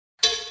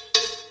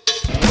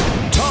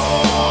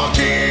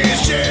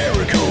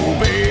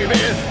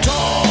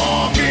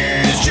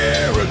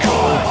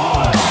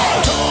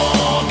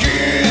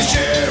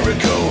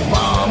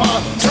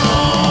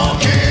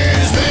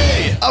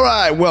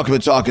Welcome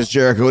to Talk is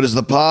Jericho. It is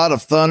the pod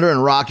of thunder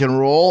and rock and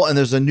roll, and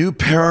there's a new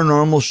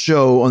paranormal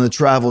show on the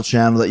Travel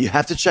Channel that you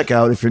have to check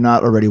out if you're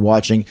not already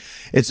watching.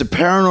 It's a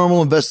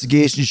paranormal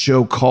investigation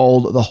show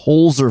called The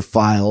Holzer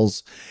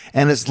Files,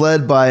 and it's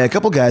led by a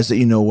couple guys that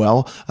you know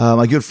well.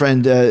 My good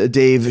friend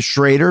Dave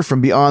Schrader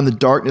from Beyond the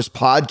Darkness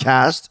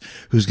podcast,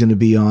 who's going to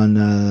be on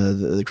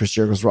the Chris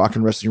Jericho's Rock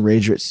and Wrestling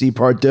Rager at C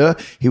Part 2.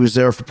 He was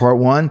there for Part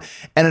 1.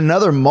 And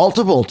another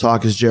multiple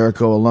Talk is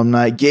Jericho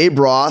alumni, Gabe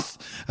Roth,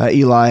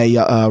 Eli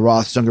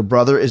Roth's younger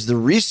brother, is the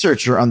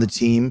researcher on the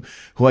team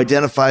who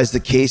identifies the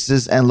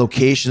cases and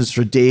locations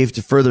for Dave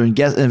to further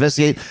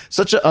investigate.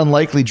 Such an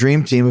unlikely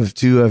dream team of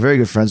two very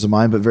good friends of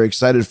mine, but very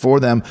excited for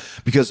them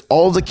because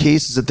all the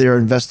cases that they are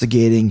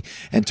investigating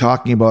and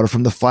talking about are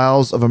from the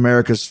files of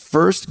America's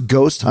first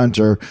ghost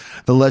hunter,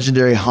 the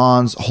legendary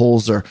Hans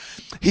Holzer.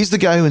 He's the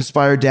guy who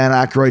inspired Dan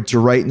Aykroyd to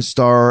write and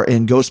star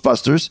in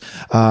Ghostbusters.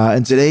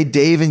 And today,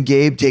 Dave and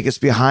Gabe take us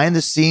behind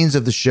the scenes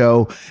of the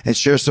show and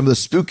share some of the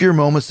spookier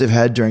moments they've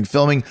had during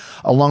filming,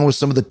 along with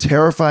some of the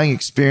terrifying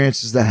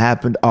experiences that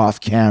happened off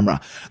camera.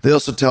 They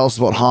also tell us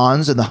about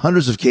Hans and the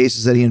hundreds of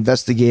cases that he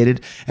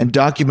investigated and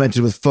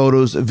documented with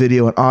photos,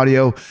 video, and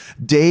audio.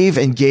 Dave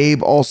and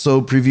Gabe also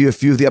preview a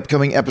few of the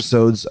upcoming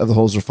episodes of the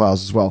Holzer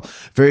Files as well.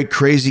 Very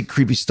crazy,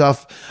 creepy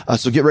stuff.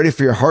 So get ready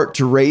for your heart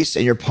to race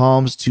and your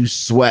palms to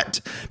sweat,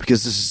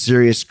 because this is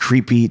serious,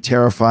 creepy,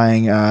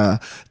 terrifying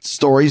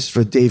stories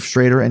for Dave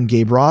Schrader and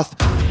Gabe Roth.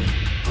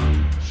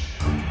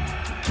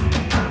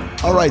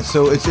 All right,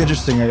 so it's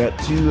interesting. I got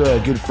two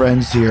good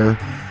friends here,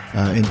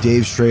 and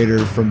Dave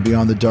Schrader from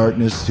Beyond the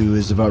Darkness, who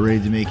is about ready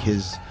to make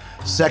his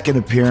second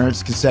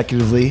appearance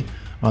consecutively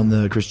on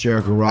the Chris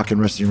Jericho Rock and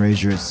Wrestling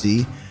Rager at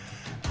C,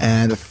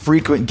 and a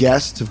frequent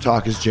guest of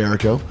Talk is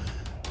Jericho,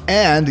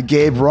 and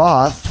Gabe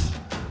Roth,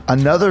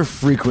 another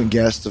frequent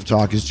guest of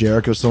Talk is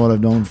Jericho, someone I've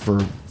known for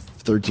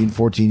 13,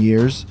 14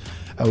 years.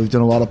 We've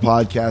done a lot of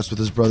podcasts with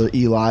his brother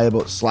Eli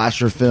about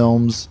slasher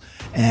films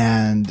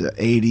and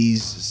 80s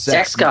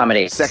sex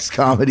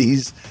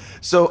comedies.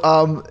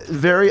 So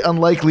very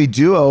unlikely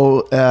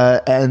duo.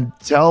 And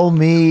tell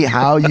me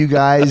how you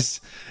guys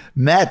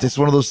met. It's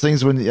one of those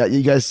things when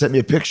you guys sent me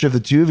a picture of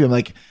the two of you. I'm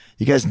like,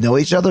 you guys know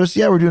each other? So,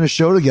 yeah, we're doing a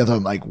show together.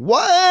 I'm like,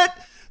 what?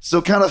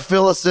 So kind of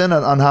fill us in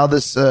on how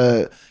this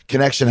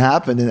connection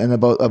happened and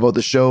about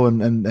the show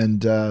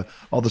and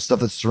all the stuff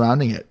that's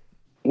surrounding it.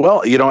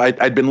 Well, you know,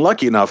 I'd been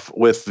lucky enough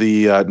with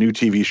the new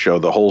TV show,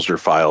 The Holzer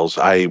Files.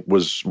 I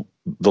was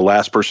the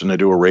last person to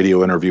do a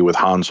radio interview with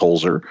Hans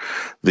Holzer,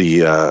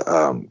 the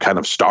kind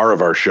of star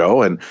of our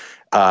show, and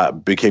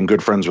became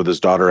good friends with his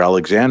daughter,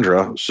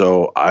 Alexandra.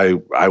 So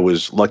I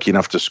was lucky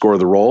enough to score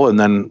the role. And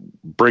then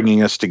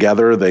bringing us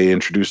together, they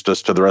introduced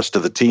us to the rest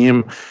of the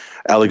team.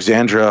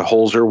 Alexandra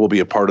Holzer will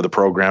be a part of the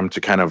program to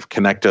kind of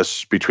connect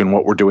us between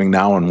what we're doing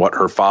now and what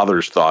her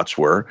father's thoughts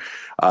were.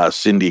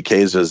 Cindy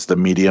Kaza is the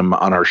medium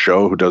on our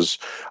show who does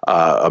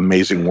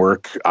amazing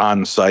work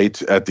on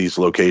site at these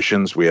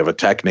locations. We have a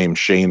tech named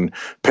Shane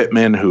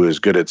Pittman who is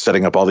good at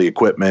setting up all the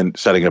equipment,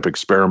 setting up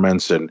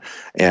experiments, and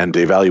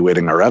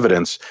evaluating our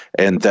evidence.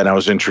 And then I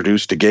was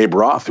introduced to Gabe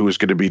Roth, who is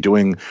going to be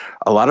doing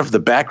a lot of the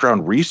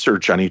background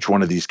research on each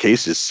one of these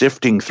cases,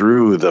 sifting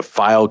through the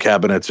file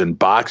cabinets and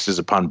boxes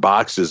upon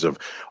boxes of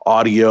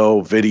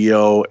audio,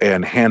 video,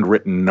 and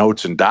handwritten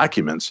notes and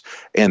documents.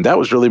 And that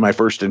was really my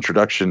first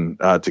introduction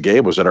to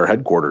Gabe, was at our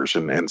headquarters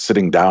and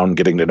sitting down,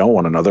 getting to know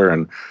one another.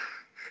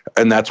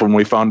 And that's when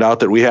we found out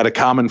that we had a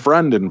common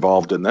friend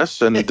involved in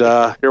this. And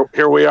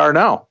here we are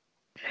now.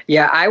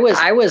 Yeah, I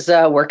was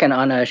working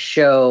on a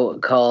show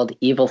called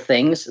Evil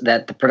Things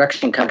that the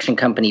production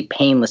company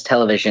Painless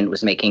Television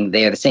was making.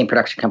 They are the same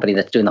production company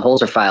that's doing the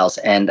Holzer Files.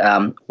 And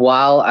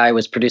while I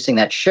was producing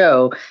that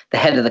show, the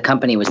head of the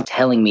company was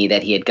telling me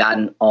that he had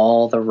gotten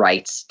all the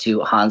rights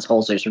to Hans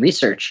Holzer's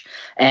research.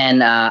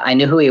 And I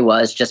knew who he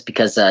was just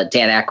because Dan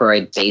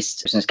Aykroyd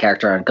based his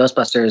character on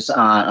Ghostbusters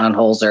on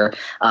Holzer.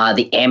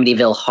 The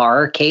Amityville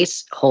horror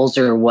case,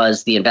 Holzer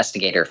was the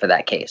investigator for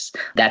that case.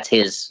 That's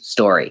his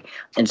story.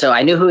 And so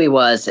I knew who he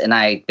was, and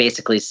I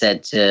basically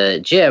said to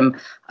Jim,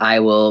 I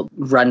will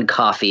run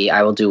coffee.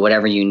 I will do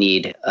whatever you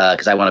need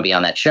because I want to be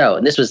on that show.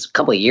 And this was a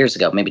couple of years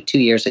ago, maybe 2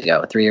 years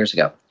ago, 3 years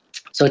ago.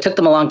 So it took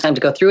them a long time to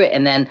go through it.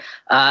 And then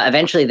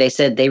eventually they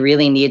said they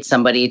really need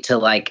somebody to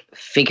like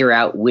figure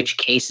out which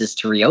cases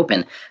to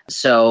reopen.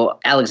 So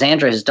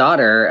Alexandra, his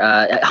daughter,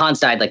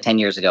 Hans died like 10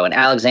 years ago. And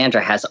Alexandra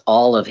has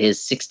all of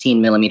his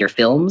 16 millimeter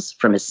films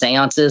from his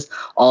seances,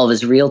 all of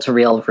his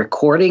reel-to-reel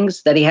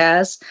recordings that he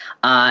has,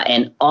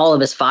 and all of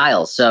his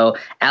files. So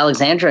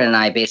Alexandra and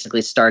I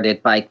basically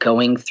started by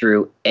going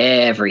through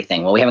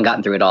everything. Well, we haven't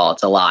gotten through it all.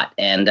 It's a lot.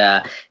 And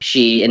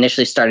she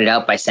initially started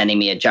out by sending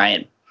me a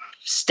giant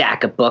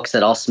stack of books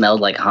that all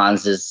smelled like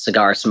Hans's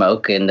cigar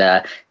smoke. And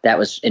that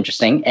was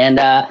interesting. And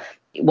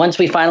once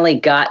we finally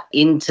got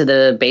into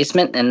the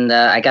basement and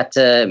I got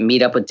to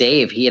meet up with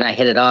Dave, he and I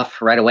hit it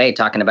off right away,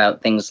 talking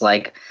about things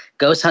like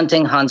ghost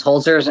hunting, Hans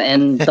Holzer's,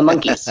 and the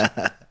monkeys.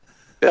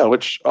 Yeah,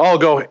 which all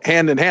go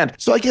hand in hand.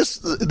 So I guess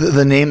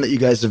the name that you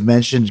guys have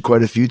mentioned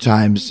quite a few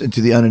times, and to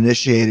the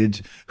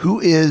uninitiated, who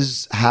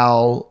is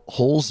Hal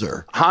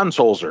Holzer? Hans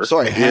Holzer.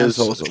 Sorry, Hans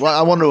Holzer. Well,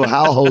 I wonder who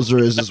Hal Holzer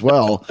is as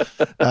well.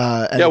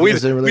 Yeah, we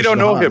don't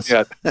know him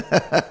yet.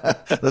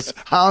 That's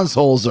Hans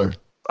Holzer.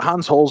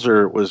 Hans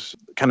Holzer was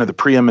kind of the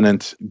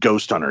preeminent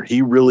ghost hunter.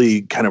 He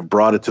really kind of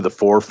brought it to the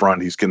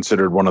forefront. He's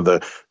considered one of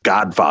the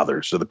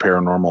godfathers of the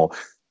paranormal.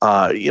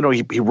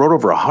 He wrote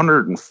over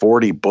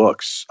 140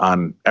 books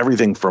on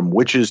everything from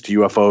witches to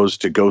UFOs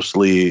to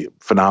ghostly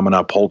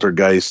phenomena,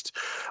 poltergeist,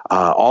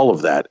 all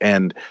of that.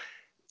 And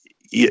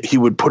he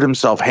would put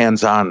himself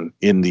hands-on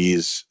in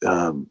these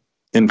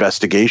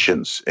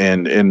investigations.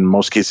 And in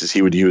most cases,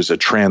 he would use a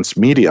trance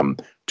medium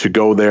to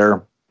go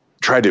there,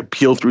 try to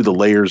peel through the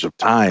layers of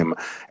time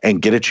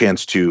and get a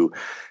chance to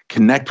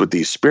connect with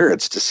these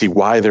spirits to see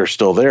why they're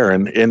still there.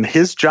 And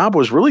his job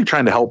was really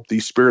trying to help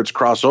these spirits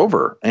cross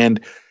over. And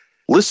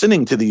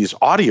listening to these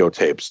audio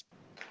tapes,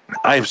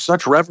 I have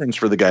such reverence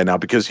for the guy now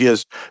because he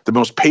has the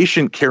most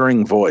patient,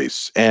 caring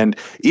voice. And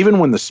even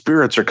when the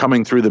spirits are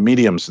coming through the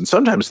mediums, and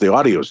sometimes the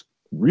audio is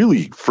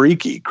really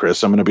freaky,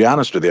 Chris, I'm going to be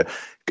honest with you,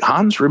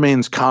 Hans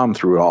remains calm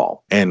through it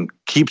all and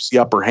keeps the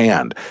upper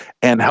hand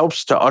and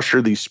helps to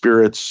usher these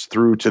spirits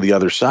through to the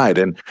other side.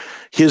 And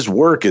his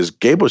work, as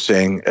Gabe was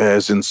saying,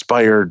 has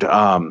inspired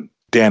Dan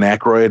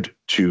Aykroyd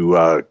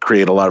to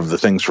create a lot of the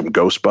things from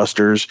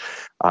Ghostbusters.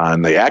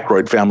 And the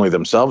Aykroyd family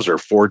themselves are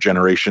 4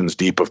 generations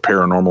deep of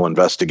paranormal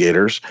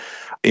investigators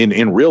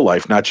in real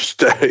life, not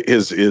just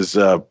his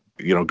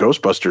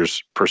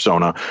Ghostbusters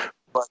persona.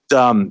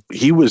 But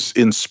he was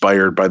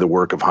inspired by the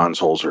work of Hans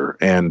Holzer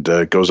and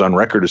goes on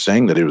record as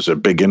saying that it was a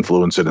big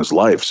influence in his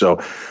life. So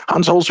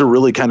Hans Holzer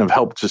really kind of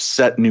helped to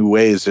set new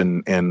ways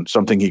in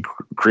something he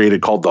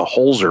created called the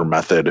Holzer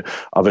method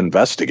of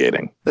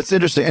investigating. That's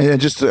interesting. And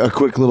just a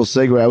quick little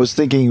segue. I was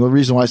thinking the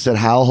reason why I said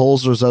Hal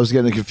Holzer was I was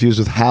getting confused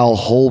with Hal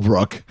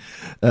Holbrook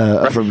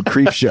from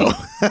Creepshow.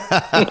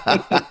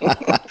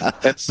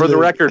 For the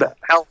record,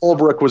 Hal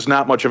Holbrook was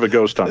not much of a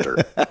ghost hunter.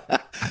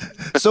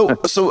 So,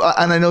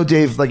 and I know,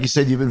 Dave, like you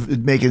said, you've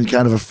been making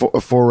kind of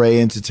a foray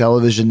into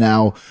television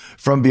now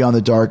from Beyond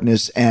the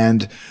Darkness.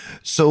 And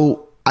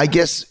so I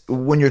guess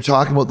when you're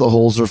talking about the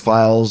Holzer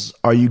files,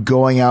 are you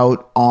going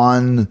out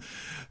on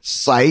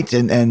site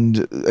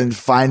and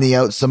finding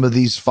out some of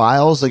these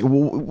files? Like,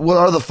 what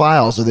are the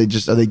files? Are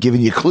they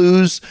giving you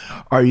clues?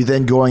 Are you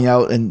then going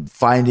out and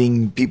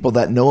finding people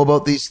that know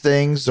about these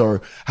things?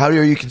 Or how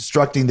are you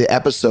constructing the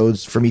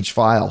episodes from each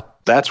file?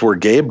 That's where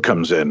Gabe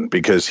comes in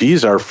because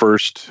he's our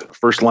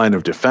first line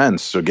of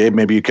defense. So Gabe,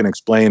 maybe you can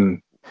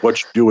explain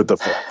what you do with the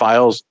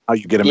files, how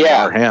you get them in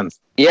our hands.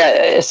 Yeah,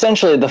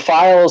 essentially the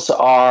files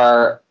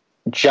are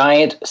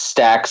giant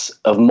stacks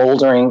of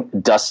moldering,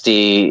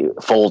 dusty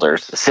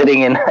folders sitting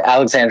in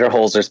Alexandra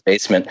Holzer's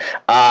basement.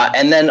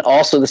 And then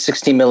also the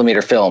 16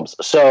 millimeter films.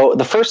 So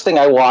the first thing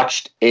I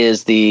watched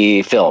is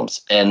the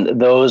films, and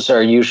those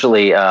are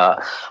usually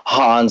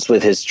Hans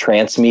with his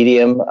trance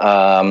medium.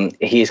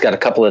 He's got a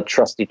couple of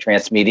trusty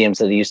trance mediums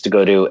that he used to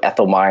go to,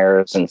 Ethel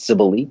Myers and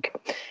Sybil Leek.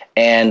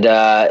 And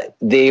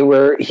he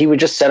would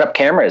just set up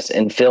cameras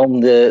and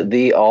film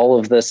all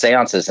of the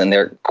seances, and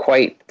they're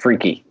quite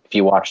freaky if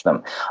you watch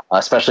them,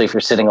 especially if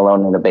you're sitting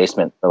alone in the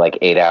basement for like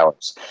 8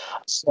 hours.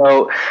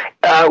 So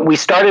we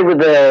started with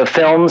the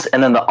films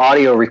and then the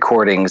audio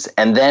recordings,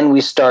 and then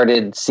we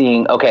started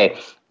seeing, okay,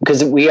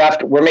 because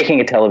we're making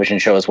a television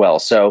show as well.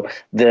 So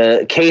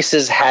the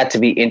cases had to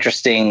be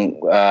interesting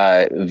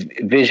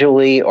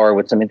visually or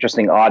with some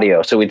interesting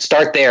audio. So we'd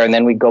start there and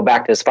then we'd go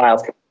back to his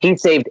files. He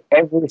saved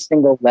every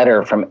single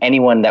letter from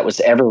anyone that was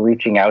ever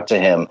reaching out to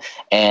him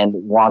and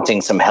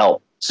wanting some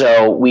help.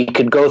 So we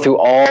could go through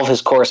all of his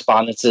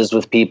correspondences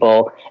with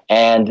people,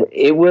 and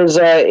it was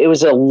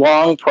a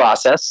long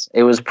process.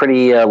 It was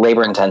pretty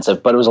labor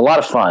intensive, but it was a lot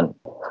of fun.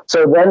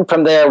 So then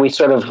from there, we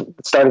sort of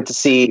started to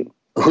see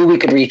who we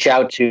could reach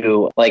out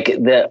to. Like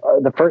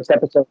the first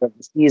episode of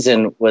the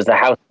season was the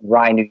house in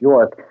Rye, New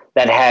York,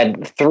 that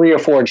had 3 or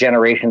 4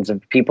 generations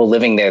of people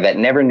living there that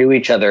never knew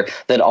each other,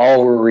 that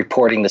all were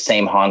reporting the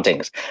same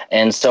hauntings.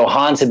 And so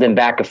Hans had been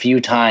back a few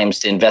times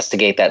to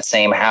investigate that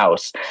same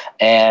house.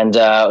 And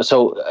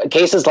so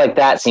cases like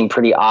that seem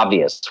pretty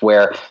obvious,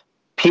 where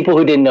people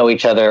who didn't know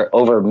each other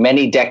over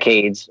many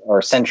decades, or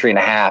a century and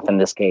a half in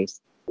this case,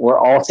 we're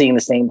all seeing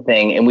the same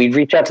thing. And we'd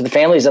reach out to the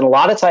families. And a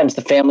lot of times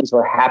the families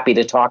were happy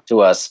to talk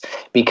to us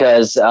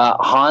because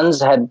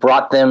Hans had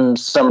brought them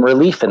some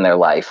relief in their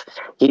life.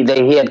 He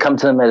had come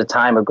to them at a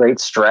time of great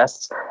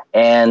stress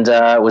and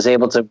was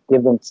able to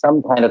give them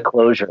some kind of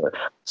closure.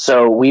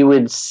 So we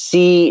would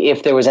see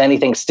if there was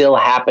anything still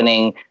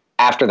happening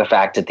after the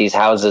fact at these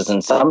houses.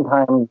 And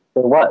sometimes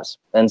there was.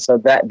 And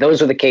so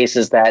those are the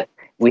cases that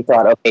we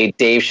thought, okay,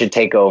 Dave should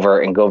take over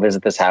and go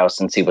visit this house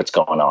and see what's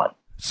going on.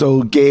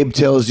 So Gabe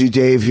tells you,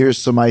 Dave, here's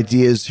some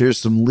ideas, here's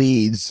some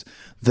leads.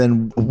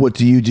 Then what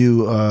do you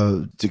do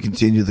to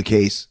continue the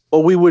case?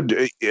 Well, we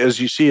would, as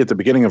you see at the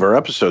beginning of our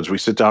episodes, we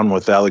sit down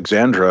with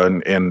Alexandra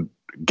and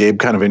Gabe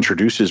kind of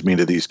introduces me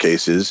to these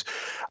cases.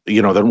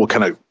 Then we'll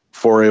kind of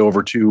foray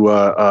over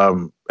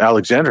to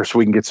Alexandra so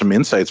we can get some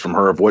insights from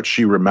her of what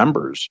she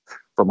remembers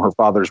from her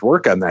father's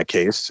work on that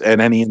case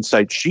and any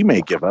insight she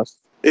may give us.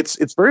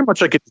 It's very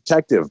much like a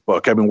detective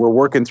book. I mean, we're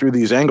working through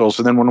these angles,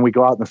 and then when we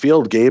go out in the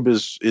field, Gabe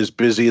is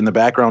busy in the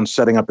background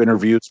setting up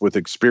interviews with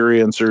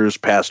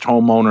experiencers, past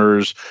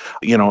homeowners,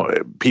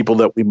 people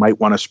that we might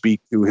want to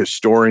speak to,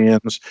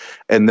 historians,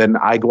 and then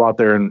I go out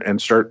there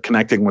and start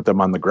connecting with them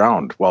on the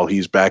ground while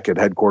he's back at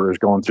headquarters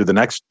going through the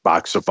next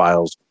box of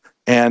files.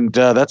 And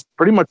that's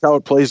pretty much how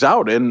it plays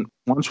out. And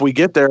once we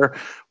get there,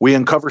 we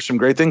uncover some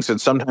great things. And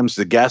sometimes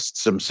the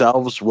guests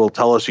themselves will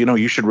tell us,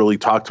 you should really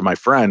talk to my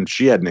friend.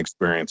 She had an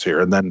experience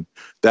here. And then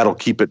that'll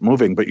keep it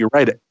moving. But you're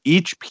right.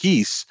 Each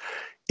piece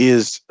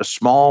is a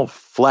small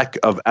fleck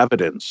of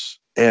evidence.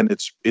 And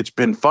it's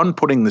been fun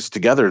putting this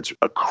together. It's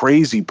a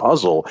crazy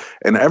puzzle.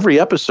 And every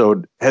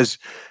episode has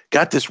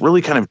got this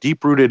really kind of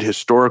deep-rooted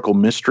historical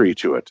mystery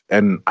to it.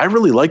 And I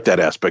really like that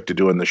aspect of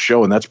doing the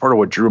show. And that's part of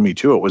what drew me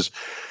to it was,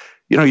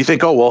 you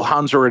think, oh, well,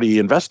 Hans already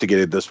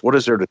investigated this. What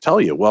is there to tell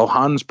you? Well,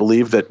 Hans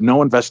believed that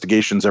no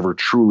investigation's ever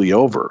truly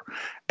over,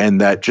 and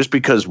that just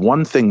because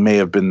one thing may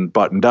have been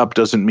buttoned up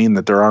doesn't mean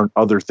that there aren't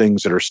other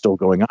things that are still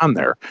going on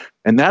there.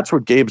 And that's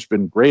what Gabe's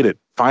been great at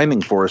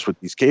finding for us with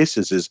these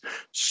cases is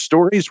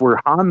stories where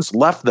Hans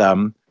left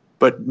them,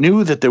 but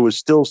knew that there was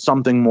still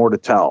something more to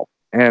tell.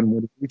 And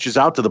when he reaches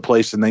out to the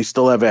place and they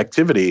still have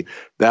activity,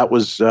 that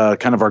was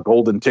kind of our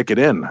golden ticket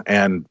in.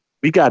 And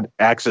we got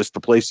access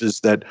to places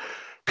that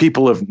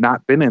people have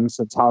not been in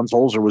since Hans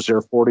Holzer was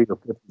there 40 or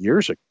 50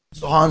 years ago.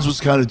 So Hans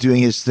was kind of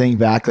doing his thing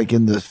back like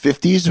in the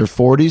 50s or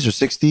 40s or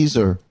 60s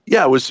or?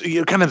 Yeah, it was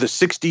kind of the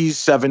 60s,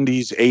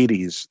 70s,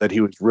 80s that he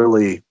was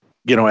really,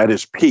 at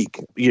his peak.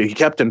 He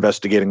kept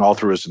investigating all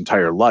through his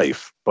entire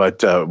life,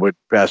 but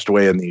passed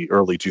away in the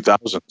early 2000s.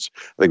 I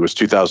think it was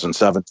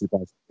 2007,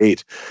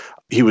 2008.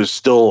 He was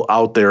still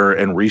out there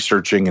and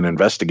researching and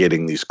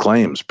investigating these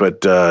claims,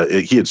 but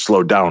he had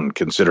slowed down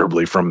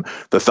considerably from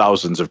the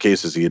thousands of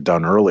cases he had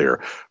done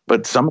earlier.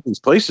 But some of these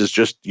places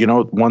just,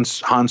 once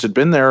Hans had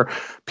been there,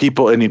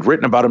 people, and he'd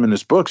written about him in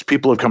his books,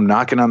 people have come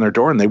knocking on their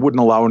door and they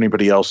wouldn't allow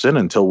anybody else in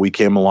until we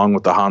came along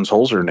with the Hans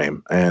Holzer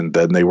name. And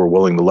then they were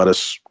willing to let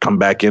us come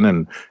back in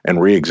and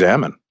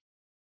re-examine.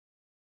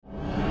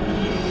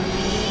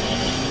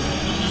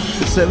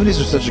 The 70s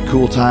were such a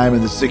cool time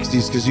in the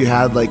 60s because you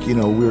had we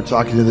were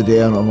talking the other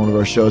day on one of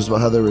our shows about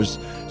how there was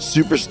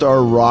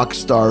superstar rock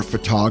star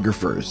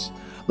photographers.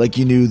 Like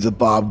you knew the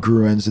Bob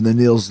Gruens and the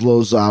Niels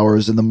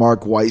Lozauers and the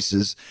Mark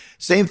Weisses.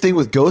 Same thing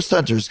with Ghost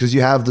Hunters because you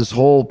have this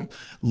whole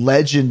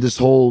legend, this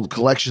whole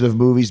collection of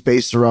movies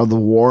based around the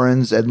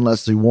Warrens, Ed and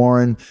Leslie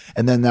Warren.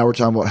 And then now we're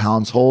talking about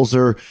Hans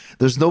Holzer.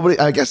 There's nobody,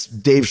 I guess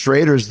Dave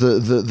Schrader's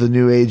the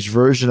new age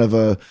version of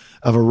a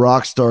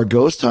rock star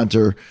ghost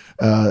hunter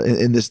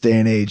in this day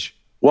and age.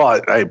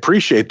 Well, I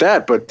appreciate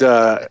that, but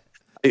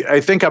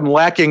I think I'm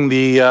lacking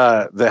the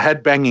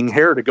headbanging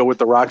hair to go with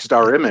the rock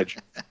star image.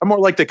 I'm more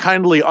like the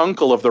kindly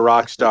uncle of the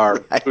rock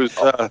star whose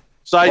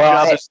side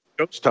job is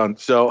ghost hunt.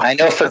 So I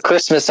know for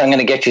Christmas I'm going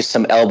to get you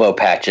some elbow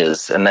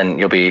patches, and then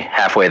you'll be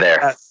halfway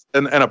there.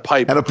 And a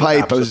pipe. And a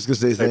pipe. I was just going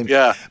to say the same.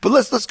 Yeah. But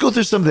let's go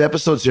through some of the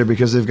episodes here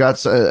because they've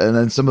got, and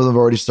then some of them have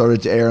already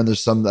started to air and there's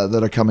some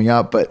that are coming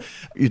up. But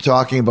you're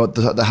talking about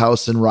the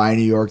house in Rye,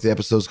 New York. The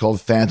episode's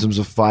called Phantoms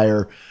of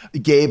Fire.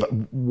 Gabe,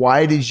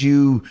 why did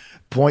you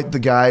point the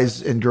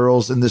guys and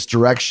girls in this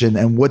direction?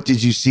 And what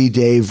did you see,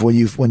 Dave, when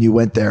you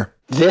went there?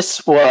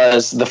 This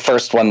was the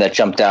first one that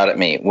jumped out at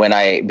me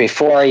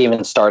before I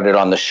even started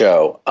on the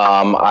show.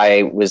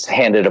 I was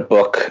handed a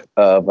book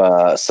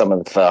of some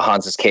of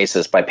Hans's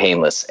cases by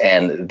Painless,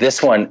 and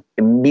this one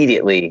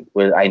immediately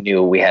I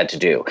knew we had to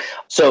do.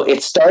 So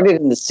it started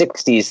in the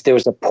 60s. There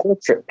was a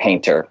portrait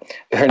painter.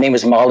 Her name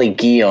was Molly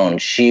Guillaume.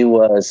 She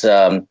was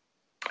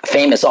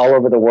famous all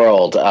over the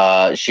world.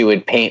 She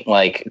would paint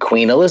like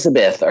Queen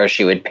Elizabeth, or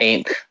she would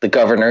paint the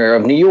governor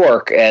of New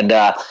York. And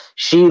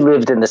she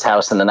lived in this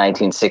house in the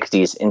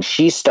 1960s, and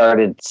she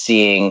started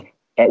seeing,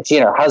 she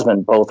and her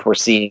husband both were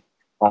seeing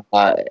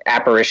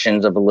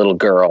apparitions of a little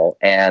girl,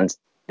 and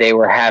they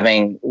were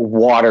having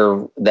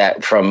water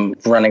that from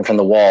running from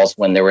the walls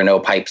when there were no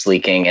pipes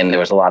leaking, and there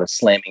was a lot of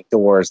slamming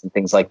doors and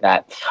things like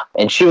that.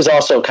 And she was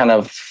also kind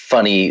of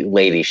funny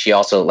lady. She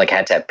also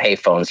had to have pay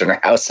phones in her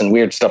house and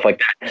weird stuff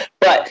like that.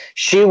 But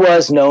she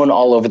was known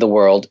all over the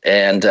world,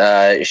 and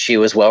she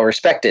was well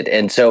respected.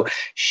 And so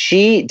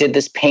she did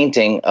this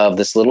painting of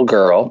this little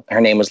girl.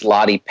 Her name was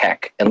Lottie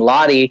Peck. And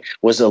Lottie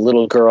was a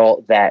little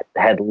girl that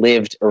had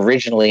lived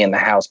originally in the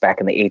house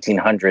back in the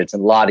 1800s.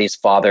 And Lottie's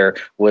father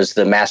was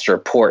the master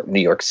of port in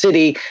New York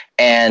City.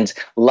 And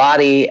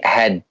Lottie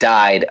had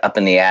died up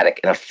in the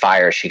attic in a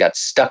fire. She got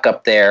stuck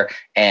up there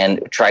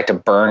and tried to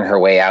burn her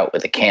way out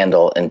with a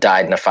candle and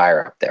died in a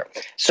fire up there.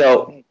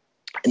 So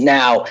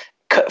now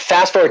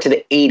fast forward to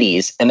the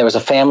 80s, and there was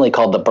a family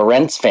called the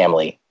Barentz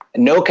family.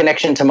 No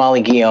connection to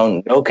Molly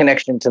Guillaume, no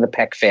connection to the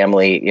Peck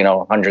family,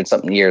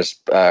 100-something years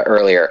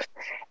earlier.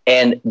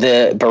 And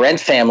the Barentz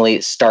family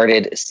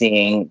started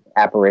seeing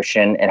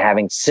apparition and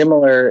having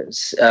similar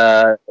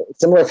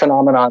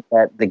phenomenon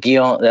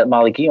that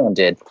Molly Guillaume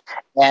did.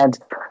 And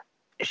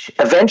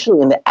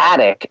eventually in the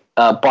attic,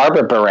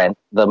 Barbara Berendt,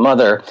 the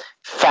mother,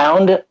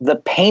 found the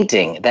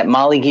painting that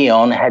Molly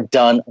Guillaume had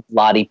done of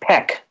Lottie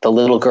Peck, the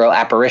little girl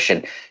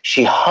apparition.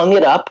 She hung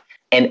it up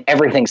and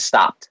everything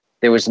stopped.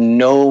 There was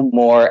no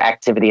more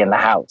activity in the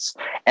house.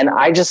 And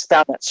I just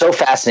found that so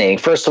fascinating.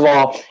 First of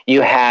all,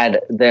 you had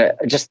the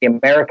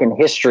American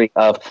history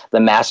of the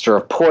master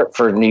of port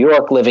for New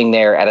York living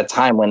there at a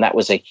time when that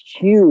was a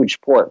huge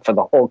port for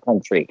the whole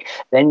country.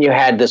 Then you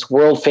had this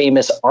world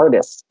famous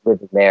artist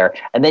living there.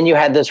 And then you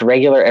had this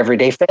regular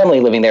everyday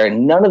family living there.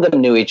 None of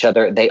them knew each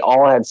other. They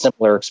all had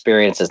similar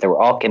experiences. They were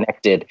all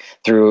connected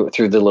through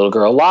the little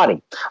girl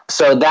Lottie.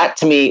 So that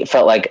to me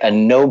felt like a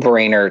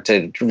no-brainer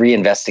to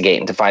reinvestigate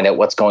and to find out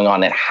what's going on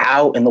and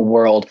how in the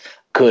world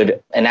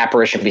could an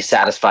apparition be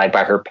satisfied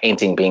by her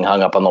painting being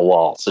hung up on the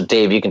wall. So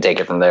Dave, you can take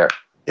it from there.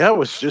 Yeah,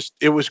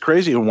 it was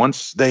crazy. And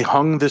once they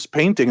hung this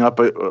painting up,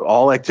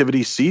 all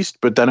activity ceased.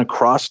 But then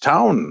across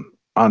town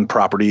on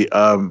property,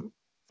 all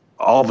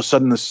of a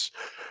sudden this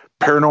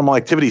paranormal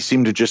activity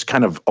seemed to just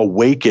kind of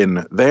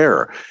awaken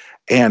there.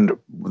 And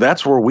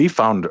that's where we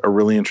found a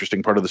really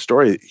interesting part of the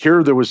story.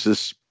 Here there was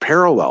this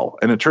parallel,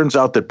 and it turns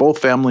out that both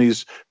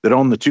families that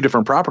owned the two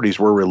different properties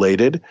were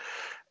related,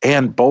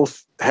 and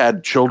both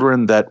had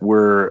children that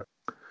were,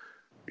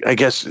 I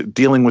guess,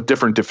 dealing with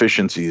different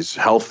deficiencies,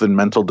 health and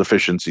mental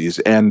deficiencies,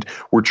 and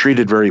were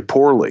treated very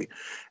poorly.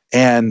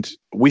 And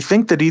we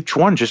think that each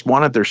one just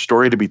wanted their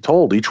story to be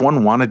told. Each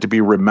one wanted to be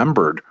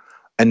remembered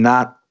and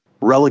not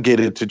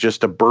relegated to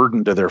just a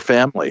burden to their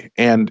family.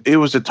 And it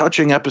was a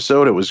touching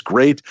episode. It was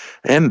great.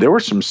 And there were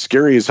some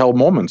scary as hell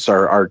moments.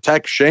 Our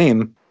tech,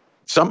 Shane,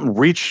 something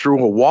reached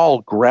through a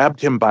wall,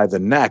 grabbed him by the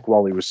neck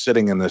while he was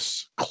sitting in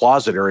this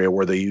closet area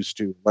where they used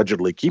to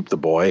allegedly keep the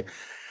boy,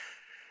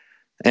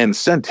 and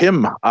sent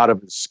him out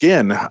of his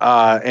skin.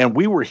 And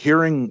we were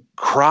hearing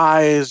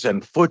cries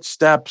and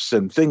footsteps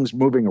and things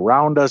moving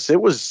around us.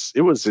 It was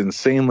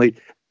insanely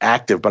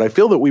active, but I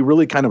feel that we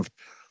really kind of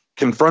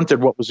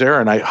confronted what was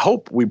there. And I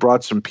hope we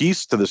brought some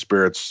peace to the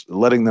spirits,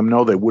 letting them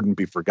know they wouldn't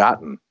be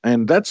forgotten.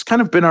 And that's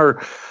kind of been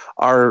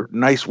our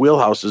nice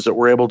wheelhouse, is that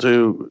we're able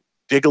to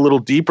dig a little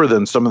deeper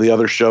than some of the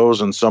other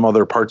shows and some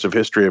other parts of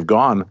history have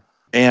gone,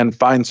 and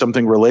find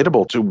something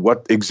relatable to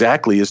what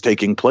exactly is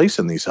taking place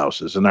in these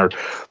houses. And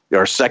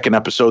our second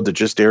episode that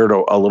just aired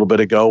a little bit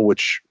ago,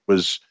 which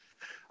was,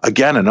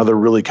 again, another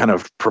really kind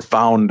of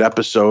profound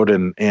episode,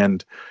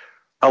 and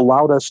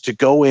allowed us to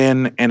go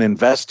in and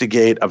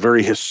investigate a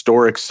very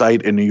historic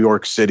site in New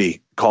York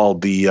City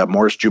called the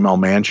Morris Jumel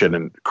Mansion.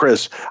 And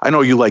Chris, I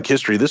know you like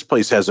history. This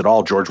place has it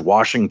all. George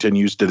Washington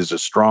used it as a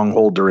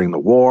stronghold during the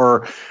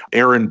war.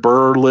 Aaron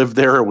Burr lived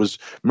there. It was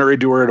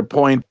married to her at a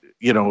point.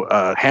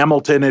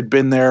 Hamilton had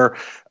been there.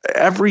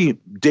 Every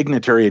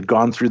dignitary had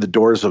gone through the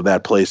doors of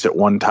that place at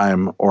one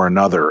time or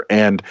another.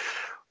 And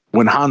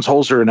when Hans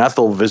Holzer and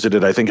Ethel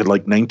visited, I think in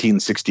like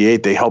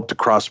 1968, they helped to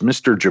cross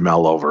Mr.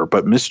 Jumel over,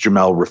 but Miss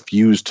Jumel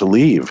refused to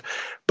leave.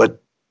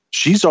 But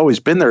she's always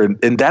been there.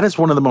 And that is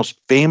one of the most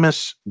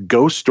famous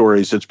ghost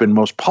stories that's been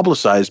most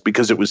publicized,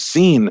 because it was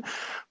seen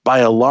by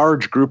a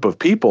large group of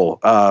people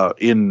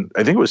in,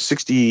 I think it was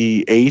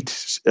 68,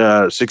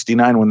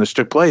 69 when this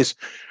took place.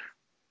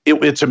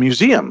 It's a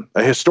museum,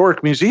 a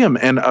historic museum,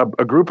 and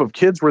a group of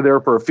kids were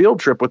there for a field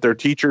trip with their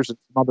teachers and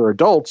some other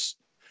adults.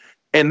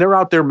 And they're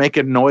out there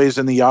making noise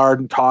in the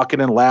yard and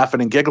talking and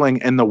laughing and giggling.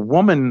 And the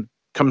woman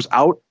comes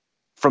out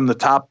from the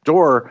top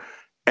door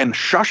and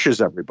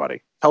shushes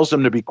everybody, tells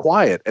them to be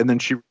quiet. And then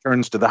she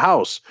returns to the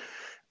house.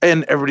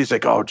 And everybody's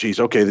like, oh, geez,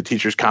 okay, the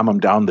teachers calm him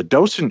down. The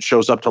docent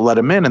shows up to let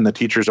him in, and the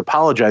teachers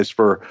apologize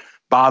for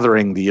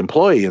bothering the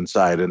employee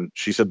inside. And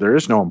she said, there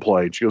is no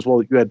employee. She goes,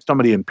 well, you had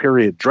somebody in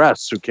period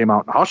dress who came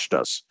out and hushed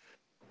us.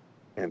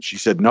 And she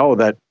said, no,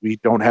 that we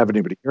don't have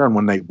anybody here. And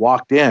when they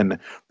walked in,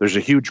 there's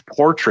a huge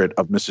portrait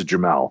of Mrs.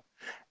 Jumel,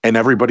 and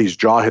everybody's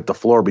jaw hit the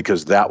floor,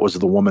 because that was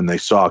the woman they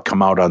saw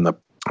come out on the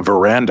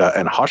veranda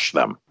and hush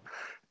them.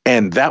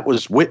 And that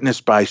was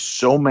witnessed by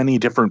so many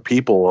different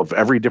people of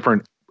every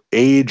different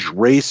age,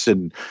 race,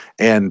 and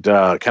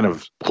kind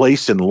of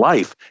place in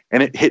life.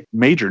 And it hit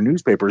major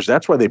newspapers.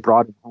 That's why they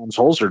brought in Hans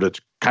Holzer to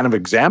kind of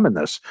examine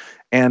this.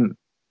 And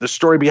the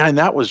story behind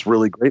that was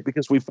really great,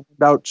 because we found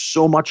out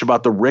so much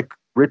about the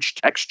rich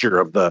texture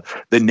of the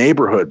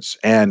neighborhoods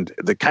and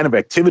the kind of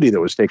activity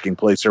that was taking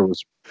place there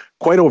was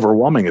quite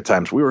overwhelming at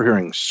times. We were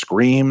hearing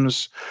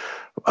screams,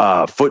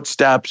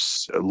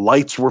 footsteps,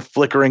 lights were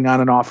flickering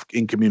on and off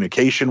in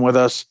communication with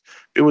us.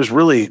 It was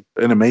really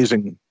an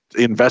amazing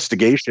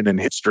investigation in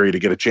history to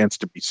get a chance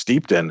to be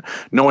steeped in.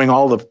 Knowing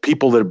all the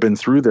people that have been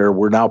through there,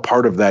 we're now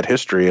part of that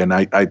history. And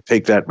I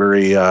take that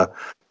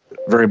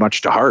very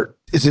much to heart.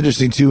 It's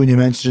interesting, too, when you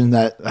mentioned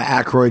that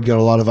Aykroyd got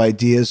a lot of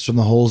ideas from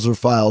the Holzer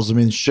files. I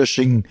mean,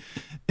 shushing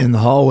in the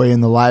hallway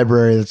in the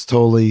library, that's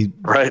totally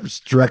right,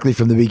 directly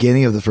from the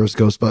beginning of the first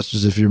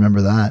Ghostbusters, if you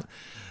remember that.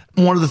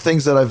 One of the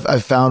things that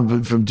I've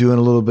found from doing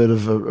a little bit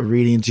of a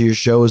reading into your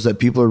show is that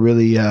people are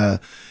really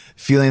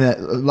feeling that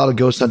a lot of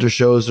Ghost Hunter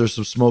shows, there's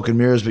some smoke and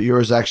mirrors, but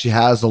yours actually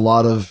has a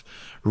lot of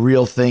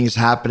real things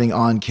happening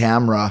on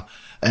camera.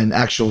 and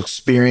actual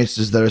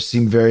experiences that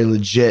seem very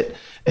legit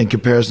in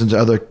comparison to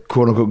other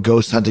quote unquote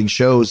ghost hunting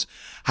shows.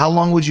 How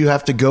long would you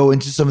have to go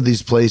into some of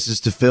these places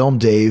to film,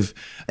 Dave?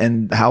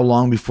 And how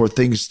long before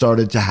things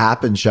started to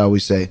happen, shall we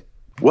say?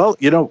 Well,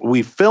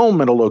 we film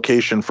at a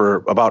location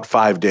for about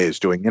 5 days,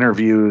 doing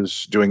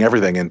interviews, doing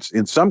everything. And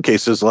in some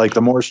cases, like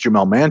the Morris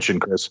Jumel Mansion,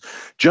 Chris,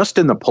 just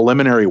in the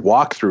preliminary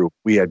walkthrough,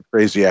 we had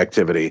crazy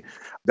activity.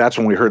 That's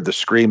when we heard the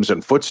screams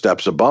and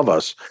footsteps above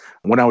us.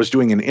 When I was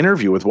doing an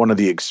interview with one of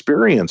the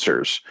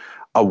experiencers,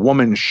 a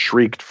woman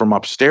shrieked from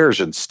upstairs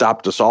and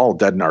stopped us all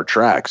dead in our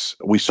tracks.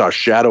 We saw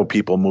shadow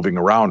people moving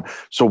around.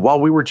 So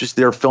while we were just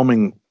there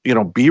filming,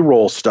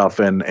 B-roll stuff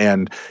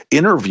and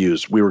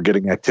interviews, we were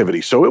getting activity.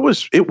 So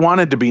it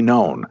wanted to be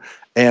known.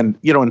 And,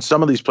 in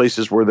some of these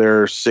places we're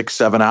there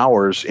 6-7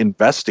 hours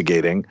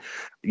investigating,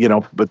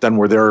 but then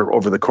we're there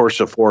over the course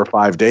of 4 or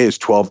 5 days,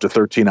 12 to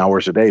 13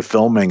 hours a day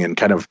filming, and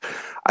kind of,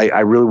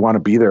 I really want to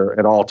be there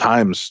at all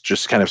times,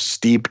 just kind of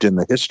steeped in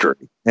the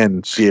history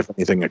and see if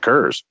anything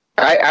occurs.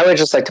 I would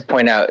just like to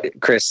point out,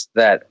 Chris,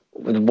 that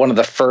one of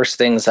the first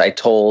things I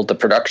told the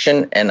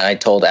production and I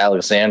told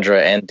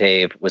Alexandra and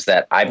Dave was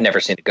that I've never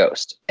seen a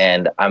ghost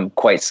and I'm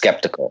quite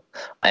skeptical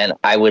and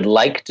I would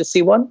like to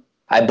see one.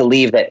 I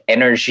believe that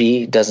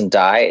energy doesn't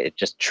die, it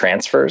just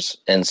transfers.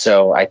 And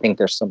so I think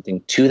there's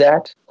something to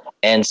that.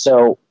 And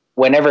so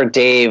whenever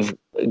Dave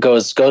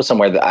goes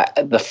somewhere,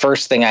 the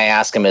first thing I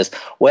ask him is,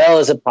 well,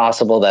 is it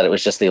possible that it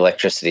was just the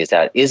electricity is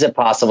out? Is it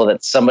possible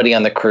that somebody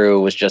on the crew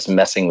was just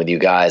messing with you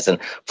guys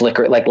and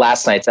flicker? Like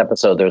last night's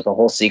episode, there's a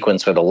whole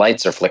sequence where the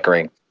lights are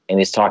flickering and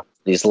he's talking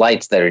these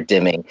lights that are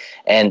dimming.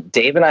 And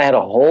Dave and I had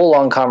a whole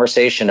long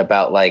conversation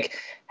about like,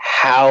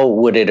 how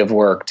would it have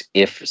worked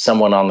if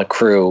someone on the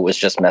crew was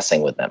just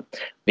messing with them?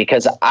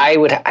 Because I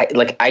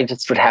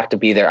just would have to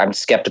be there. I'm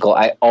skeptical.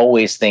 I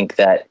always think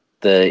that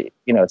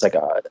it's like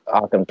a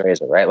Occam's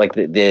razor, right? Like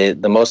the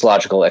most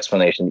logical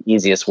explanation, the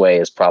easiest way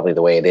is probably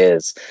the way it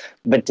is.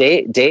 But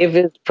Dave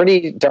is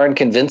pretty darn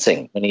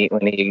convincing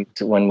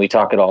when we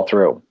talk it all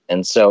through.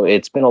 And so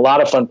it's been a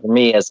lot of fun for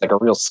me as like a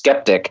real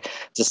skeptic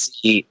to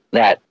see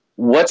that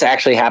what's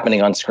actually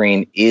happening on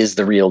screen is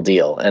the real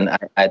deal. And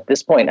at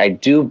this point, I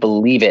do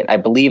believe it. I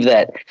believe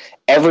that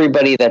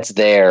everybody that's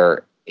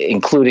there,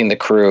 including the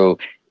crew,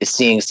 is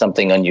seeing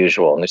something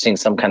unusual and they're seeing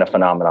some kind of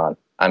phenomenon.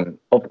 I'm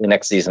hopefully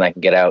next season I can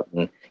get out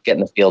and get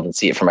in the field and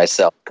see it for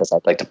myself because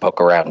I'd like to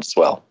poke around as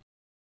well.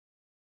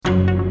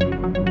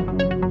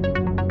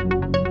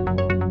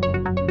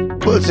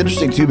 Well, it's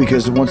interesting too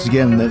because once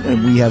again,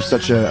 we have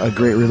such a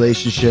great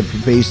relationship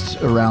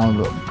based around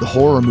the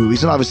horror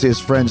movies, and obviously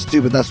as friends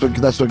too. But that's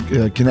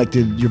what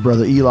connected your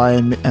brother Eli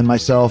and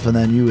myself, and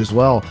then you as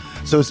well.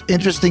 So it's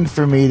interesting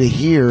for me to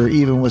hear,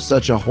 even with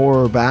such a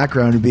horror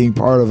background and being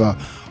part of a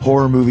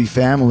horror movie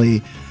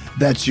family,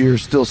 that you're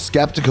still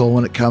skeptical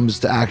when it comes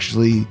to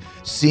actually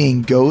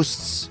seeing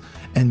ghosts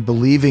and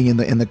believing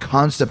in the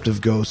concept of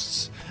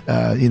ghosts.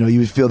 You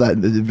would feel that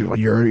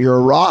you're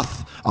a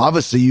Roth.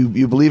 Obviously,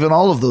 you believe in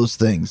all of those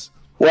things.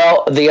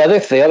 Well, the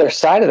other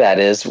side of that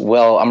is,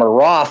 well, I'm a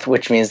Roth,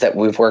 which means that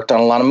we've worked on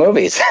a lot of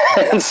movies,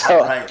 and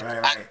so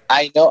right.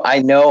 I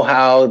know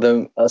how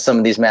some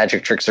of these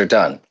magic tricks are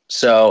done.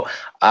 So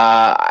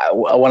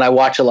when I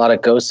watch a lot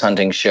of ghost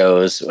hunting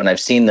shows, when I've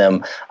seen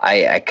them,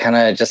 I kind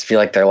of just feel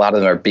like a lot of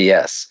them are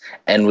BS.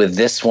 And with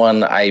this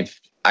one, I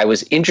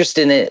was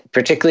interested in it,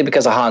 particularly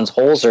because of Hans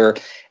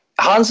Holzer.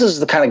 Hans is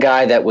the kind of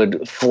guy that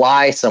would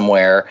fly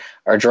somewhere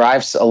or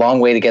drive a long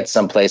way to get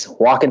someplace,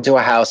 walk into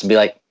a house and be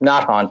like,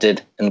 not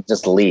haunted, and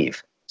just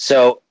leave.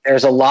 So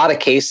there's a lot of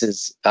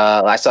cases.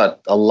 I saw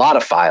a lot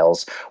of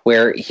files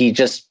where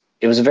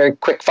it was a very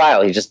quick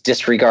file. He just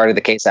disregarded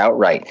the case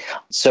outright.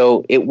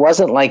 So it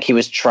wasn't like he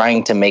was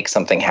trying to make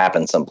something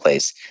happen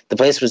someplace. The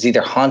place was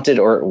either haunted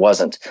or it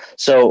wasn't.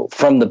 So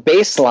from the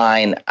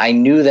baseline, I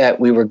knew that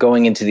we were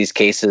going into these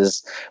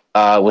cases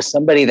with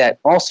somebody that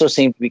also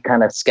seemed to be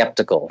kind of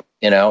skeptical,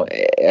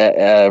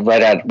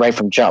 right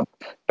from jump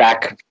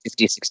back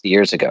 50, 60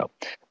 years ago.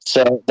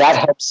 So that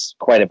helps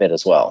quite a bit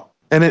as well.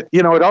 And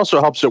it also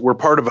helps that we're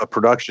part of a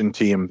production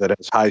team that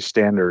has high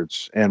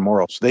standards and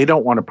morals. They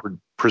don't want to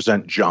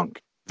present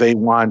junk. They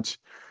want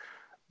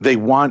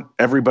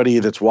everybody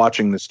that's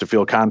watching this to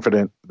feel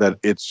confident that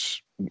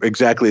it's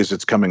exactly as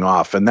it's coming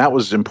off. And that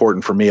was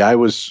important for me. I've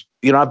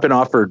been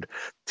offered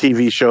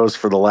TV shows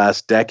for the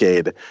last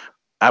decade.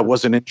 I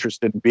wasn't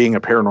interested in being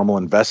a paranormal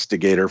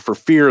investigator for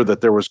fear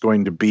that there was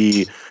going to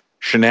be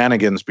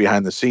shenanigans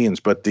behind the scenes.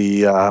 But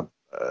being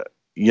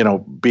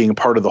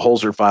part of the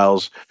Holzer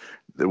Files,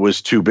 it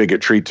was too big a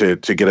treat to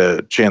get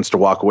a chance to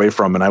walk away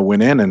from. And I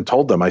went in and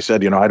told them, I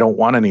said, I don't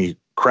want any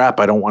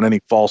crap. I don't want any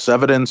false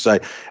evidence.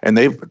 And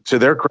they've, to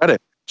their credit,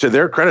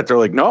 they're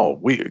like,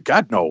 no,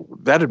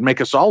 that'd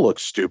make us all look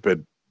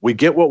stupid. We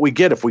get what we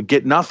get. If we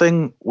get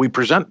nothing, we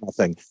present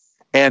nothing.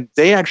 And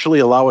they actually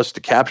allow us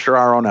to capture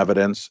our own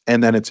evidence.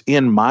 And then it's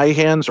in my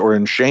hands or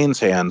in Shane's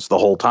hands the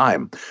whole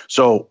time.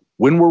 So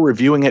when we're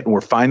reviewing it and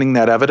we're finding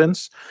that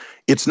evidence,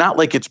 it's not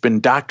like it's been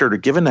doctored or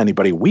given to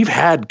anybody. We've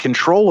had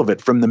control of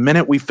it from the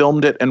minute we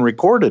filmed it and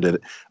recorded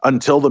it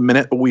until the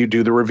minute we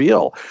do the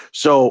reveal.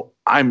 So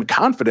I'm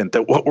confident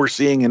that what we're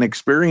seeing and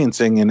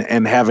experiencing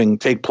and having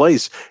take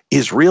place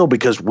is real,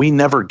 because we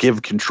never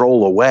give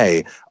control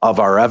away of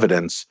our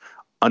evidence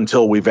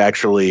until we've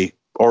actually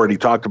already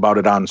talked about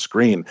it on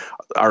screen.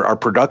 Our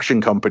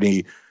production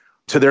company,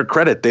 to their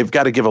credit, they've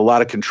got to give a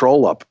lot of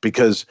control up,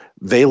 because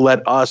they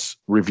let us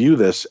review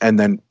this and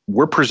then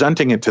we're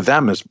presenting it to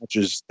them as much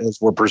as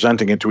we're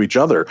presenting it to each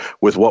other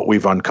with what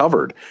we've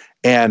uncovered.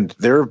 And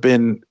there have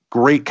been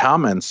great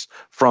comments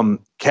from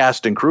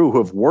cast and crew who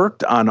have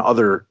worked on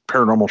other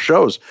paranormal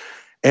shows.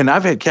 And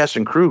I've had cast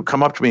and crew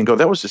come up to me and go,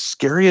 that was the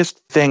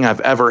scariest thing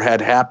I've ever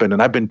had happen.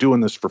 And I've been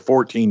doing this for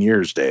 14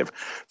 years, Dave.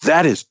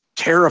 That is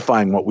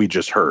terrifying, what we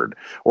just heard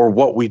or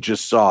what we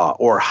just saw,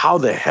 or how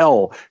the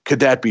hell could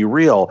that be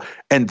real?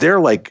 And they're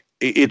like,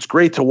 it's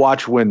great to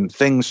watch when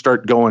things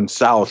start going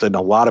south and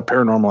a lot of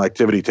paranormal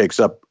activity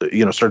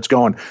starts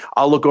going.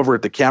 I'll look over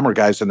at the camera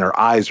guys and their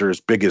eyes are as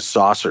big as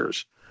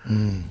saucers.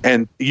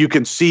 And you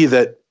can see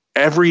that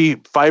every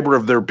fiber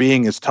of their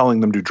being is telling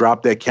them to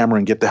drop that camera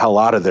and get the hell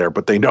out of there.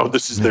 But they know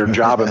this is their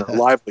job and their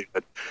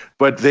livelihood.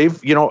 But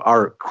they've,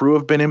 our crew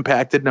have been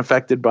impacted and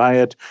affected by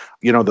it.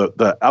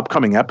 The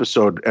upcoming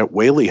episode at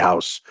Whaley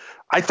House,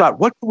 I thought,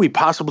 what could we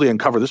possibly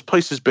uncover? This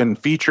place has been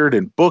featured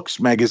in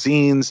books,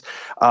 magazines,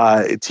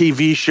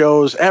 TV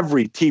shows.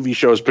 Every TV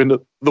show has been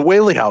to the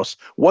Whaley House.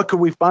 What could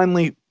we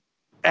finally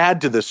add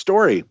to this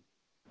story?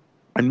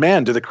 And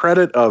man, to the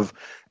credit of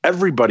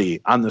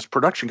everybody on this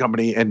production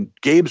company and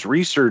Gabe's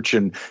research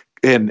and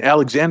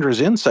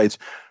Alexandra's insights,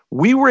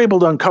 we were able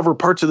to uncover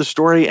parts of the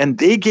story, and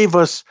they gave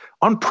us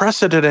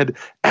unprecedented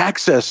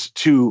access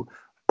to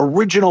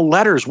original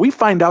letters. We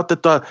find out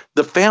that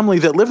the family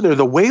that lived there,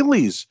 the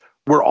Whaleys,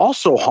 were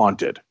also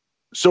haunted.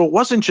 So it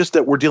wasn't just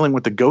that we're dealing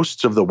with the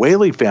ghosts of the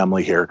Whaley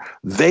family here.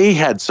 They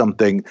had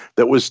something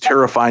that was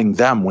terrifying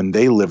them when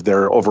they lived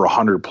there over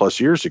 100+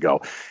 years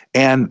ago.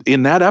 And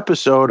in that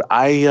episode,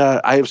 I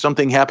have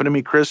something happen to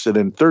me, Chris, that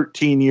in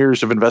 13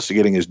 years of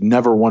investigating has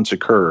never once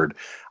occurred.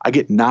 I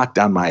get knocked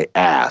on my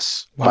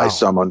ass by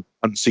some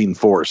unseen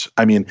force.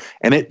 I mean,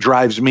 and it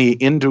drives me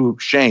into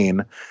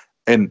Shane.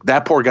 And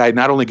that poor guy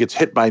not only gets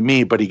hit by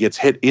me, but he gets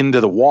hit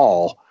into the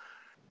wall.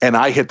 And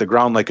I hit the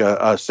ground like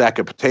a sack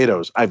of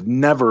potatoes. I've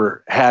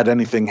never had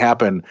anything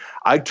happen.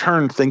 I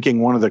turned thinking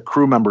one of the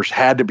crew members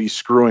had to be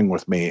screwing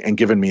with me and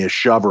giving me a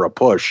shove or a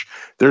push.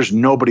 There's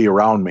nobody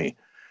around me.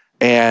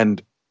 And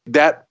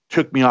that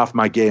took me off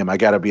my game. I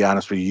got to be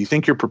honest with you. You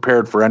think you're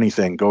prepared for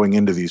anything going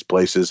into these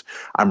places.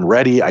 I'm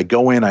ready. I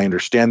go in. I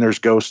understand there's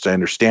ghosts. I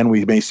understand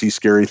we may see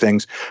scary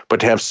things. But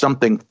to have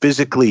something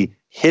physically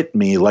hit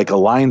me like a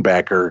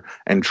linebacker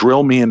and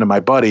drill me into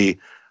my buddy,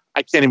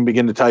 I can't even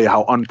begin to tell you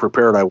how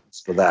unprepared I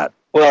was for that.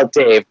 Well,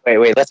 Dave,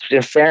 wait. Let's,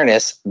 in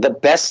fairness, the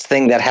best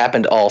thing that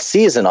happened all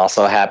season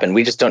also happened.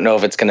 We just don't know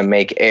if it's going to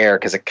make air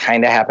because it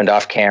kind of happened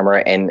off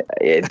camera, and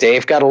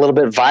Dave got a little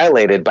bit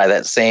violated by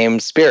that same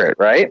spirit,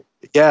 right?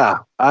 Yeah,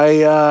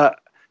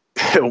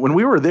 when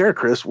we were there,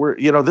 Chris,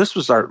 this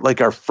was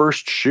our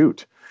first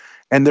shoot,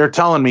 and they're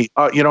telling me,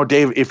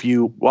 Dave,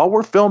 while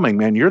we're filming,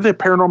 man, you're the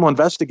paranormal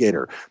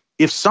investigator.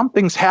 If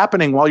something's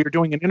happening while you're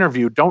doing an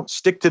interview, don't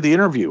stick to the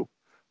interview.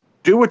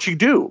 Do what you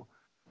do.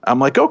 I'm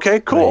like, okay,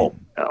 cool.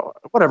 Right.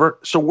 Whatever.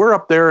 So we're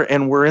up there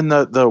and we're in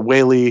the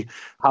Whaley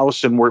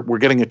house, and we're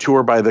getting a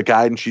tour by the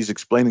guide, and she's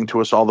explaining to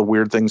us all the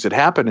weird things that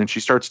happen. And she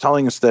starts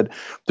telling us that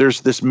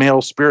there's this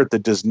male spirit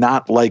that does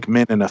not like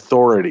men in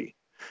authority,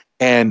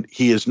 and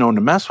he is known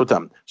to mess with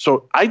them.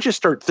 So I just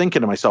start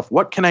thinking to myself,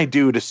 what can I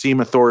do to seem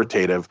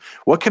authoritative?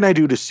 What can I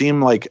do to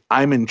seem like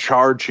I'm in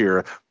charge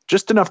here?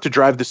 Just enough to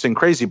drive this thing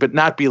crazy, but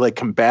not be like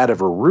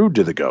combative or rude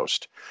to the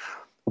ghost.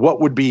 What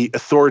would be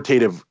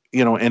authoritative,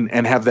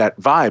 and have that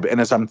vibe?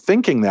 And as I'm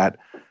thinking that,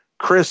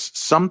 Chris,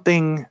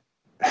 something,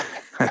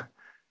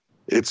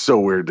 it's so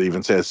weird to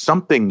even say this,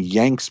 something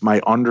yanks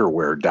my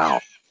underwear down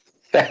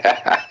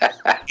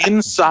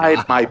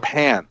inside my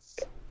pants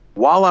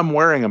while I'm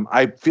wearing them.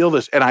 I feel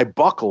this, and I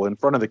buckle in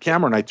front of the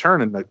camera, and I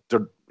turn, and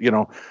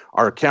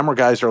our camera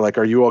guys are like,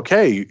 "Are you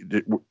okay?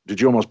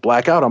 Did you almost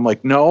black out?" I'm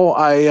like, "No,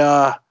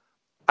 I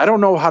don't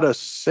know how to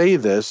say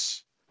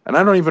this, and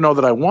I don't even know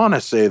that I want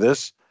to say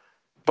this,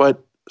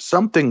 but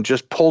something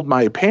just pulled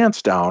my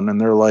pants down."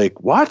 And they're like,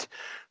 "What?"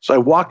 So I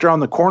walked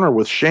around the corner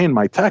with Shane,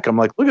 my tech. I'm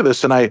like, "Look at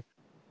this." And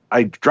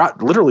I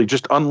dropped, literally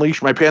just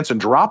unleashed my pants and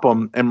drop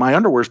them, and my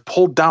underwear's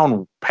pulled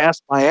down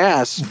past my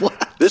ass.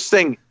 What? This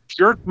thing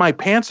jerked my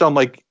pants down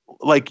like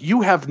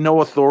you have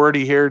no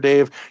authority here,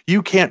 Dave.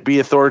 You can't be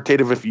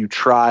authoritative if you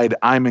tried.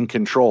 I'm in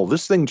control.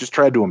 This thing just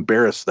tried to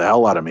embarrass the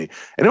hell out of me.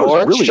 And it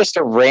was really just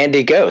a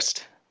randy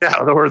ghost. Yeah,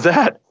 or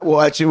that.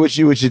 Well, actually, what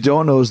you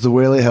don't know is the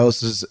Whaley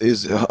house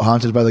is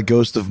haunted by the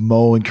ghost of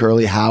Moe and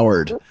Curly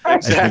Howard.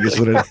 Exactly. I think is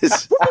what it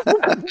is.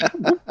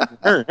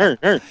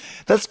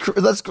 That's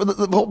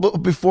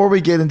before we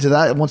get into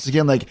that. Once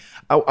again,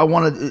 I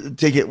want to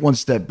take it one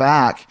step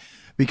back,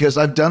 because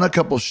I've done a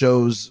couple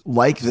shows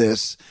like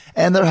this,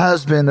 and there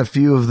has been a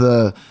few of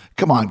the,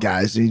 come on,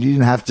 guys, you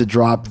didn't have to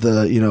drop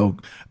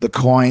the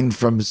coin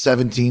from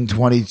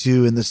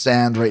 1722 in the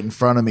sand right in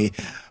front of me.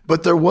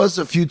 But there was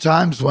a few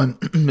times when,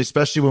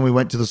 especially when we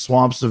went to the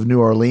swamps of New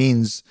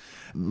Orleans,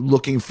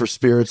 looking for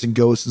spirits and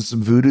ghosts and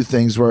some voodoo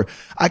things, where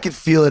I could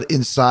feel it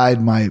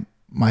inside my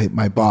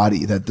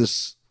body that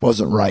this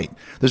wasn't right.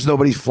 There's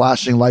nobody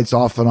flashing lights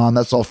off and on.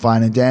 That's all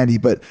fine and dandy.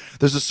 But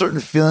there's a certain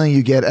feeling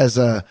you get as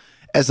a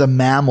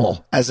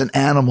mammal, as an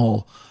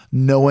animal,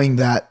 knowing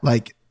that,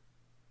 like,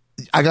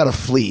 I got to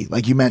flee.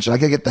 Like you mentioned, I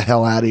got to get the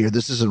hell out of here.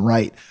 This isn't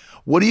right.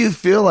 What do you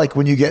feel like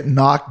when you get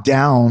knocked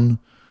down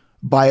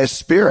by a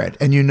spirit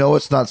and you know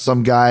it's not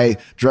some guy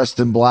dressed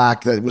in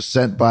black that was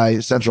sent by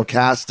Central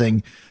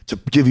Casting to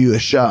give you a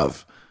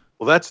shove?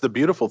 Well, that's the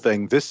beautiful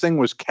thing. This thing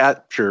was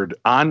captured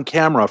on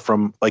camera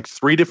from like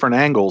 3 different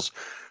angles.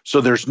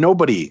 So there's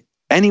nobody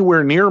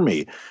anywhere near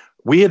me.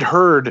 We had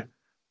heard,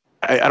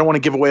 I don't want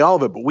to give away all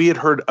of it, but we had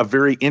heard a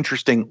very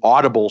interesting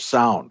audible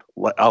sound,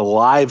 a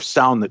live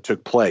sound that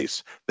took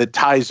place that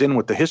ties in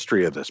with the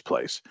history of this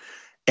place.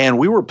 And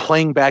we were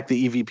playing back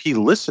the EVP,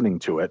 listening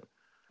to it.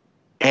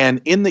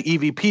 And in the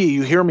EVP,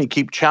 you hear me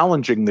keep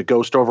challenging the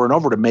ghost over and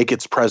over to make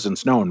its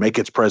presence known, make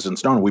its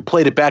presence known. We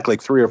played it back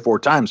like 3 or 4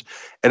 times.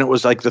 And it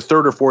was like the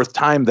 3rd or 4th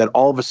time that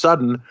all of a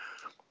sudden,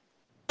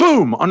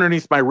 boom,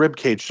 underneath my rib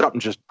cage, something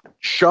just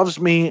shoves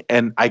me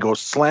and I go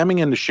slamming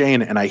into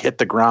Shane and I hit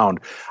the ground.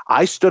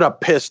 I stood up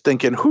pissed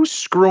thinking, who's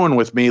screwing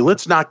with me?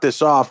 Let's knock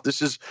this off.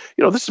 This is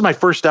my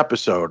first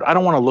episode. I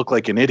don't want to look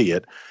like an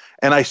idiot.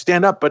 And I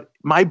stand up, but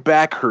my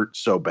back hurt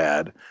so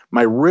bad.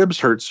 My ribs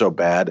hurt so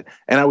bad.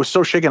 And I was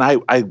so shaken.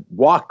 I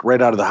walked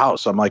right out of the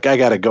house. I'm like, I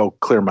got to go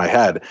clear my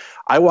head.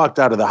 I walked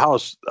out of the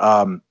house.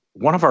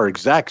 One of our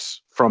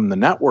execs from the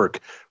network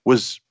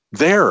was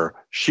there.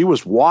 She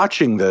was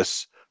watching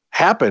this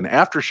happen.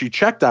 After she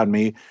checked on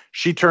me,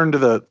 she turned to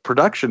the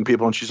production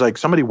people and she's like,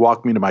 somebody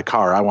walked me to my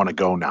car. I want to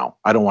go now.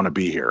 I don't want to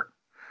be here.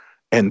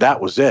 And that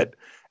was it.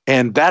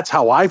 And that's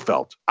how I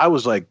felt. I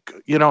was like,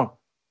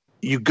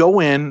 you go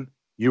in,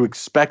 you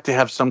expect to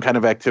have some kind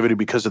of activity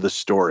because of the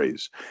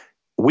stories.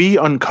 We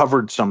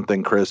uncovered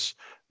something, Chris,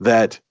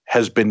 that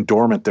has been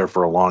dormant there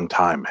for a long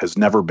time, has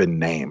never been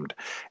named.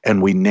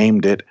 And we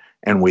named it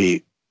and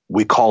we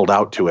called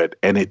out to it,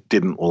 and it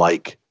didn't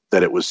like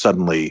that it was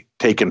suddenly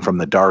taken from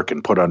the dark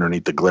and put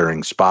underneath the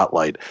glaring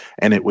spotlight.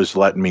 And it was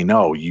letting me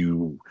know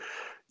you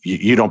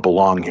don't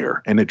belong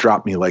here. And it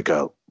dropped me like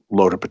a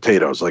load of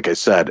potatoes, like I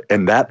said.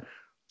 And that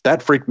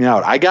freaked me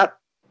out.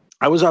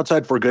 I was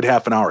outside for a good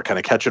half an hour, kind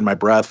of catching my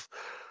breath,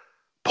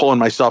 pulling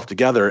myself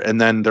together. And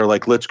then they're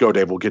like, let's go,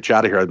 Dave, we'll get you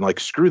out of here. I'm like,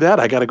 screw that.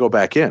 I got to go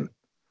back in.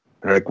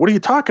 They're like, what are you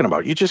talking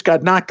about? You just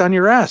got knocked on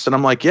your ass. And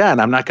I'm like, yeah,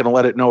 and I'm not going to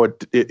let it know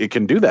it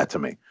can do that to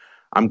me.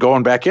 I'm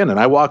going back in. And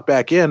I walk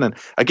back in. And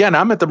again,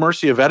 I'm at the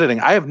mercy of editing.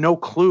 I have no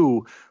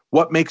clue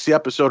what makes the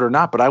episode or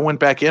not, but I went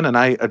back in and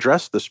I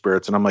addressed the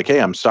spirits and I'm like,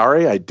 hey, I'm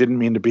sorry. I didn't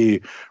mean to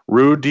be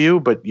rude to you,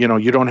 but you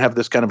don't have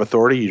this kind of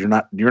authority. You're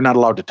not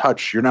allowed to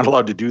touch. You're not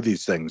allowed to do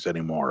these things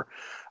anymore.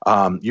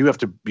 You have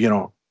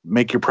to,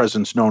 make your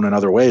presence known in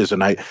other ways.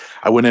 And I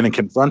went in and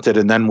confronted,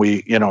 and then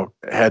we,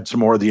 had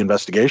some more of the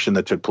investigation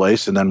that took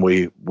place, and then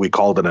we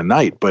called it a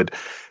night. But,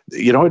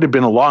 it had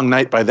been a long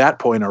night by that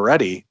point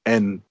already.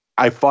 And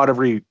I fought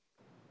every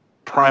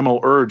primal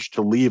urge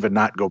to leave and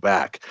not go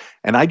back.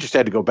 And I just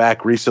had to go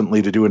back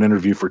recently to do an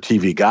interview for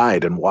TV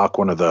Guide and walk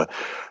one of the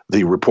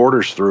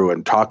reporters through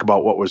and talk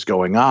about what was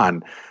going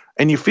on.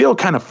 And you feel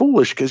kind of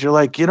foolish because you're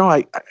like,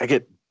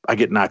 I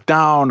get knocked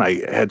down.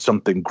 I had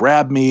something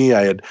grab me.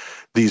 I had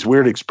these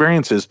weird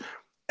experiences.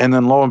 And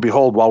then lo and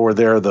behold, while we're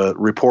there, the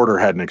reporter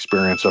had an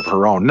experience of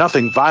her own.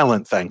 Nothing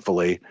violent,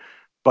 thankfully,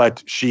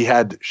 but she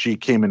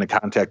came into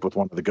contact with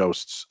one of the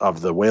ghosts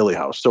of the Whaley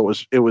house. So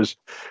it was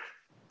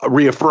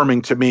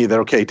reaffirming to me that,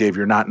 okay, Dave,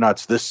 you're not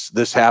nuts.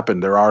 This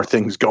happened. There are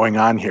things going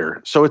on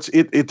here. So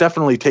it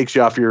definitely takes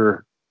you off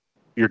your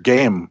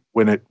game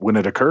when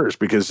it occurs,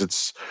 because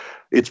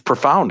it's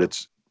profound.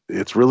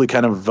 It's really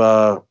kind of,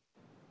 I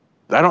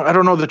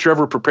don't know that you're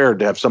ever prepared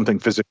to have something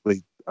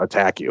physically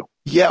attack you.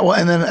 Yeah. Well,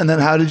 and then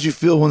how did you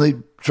feel when they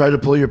tried to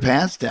pull your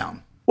pants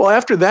down? Well,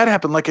 after that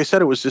happened, like I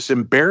said, it was this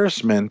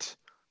embarrassment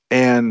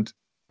and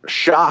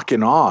shock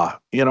and awe.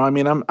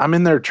 I'm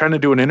in there trying to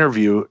do an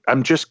interview.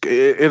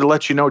 It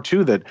lets you know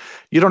too that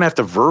you don't have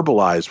to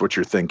verbalize what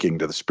you're thinking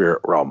to the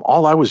spirit realm.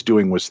 All I was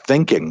doing was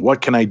thinking,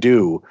 what can I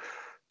do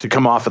to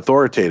come off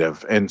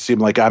authoritative and seem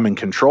like I'm in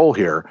control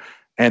here?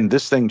 And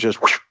this thing just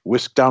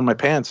whisked down my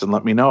pants and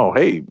let me know,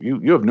 hey,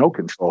 you have no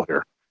control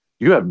here.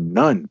 You have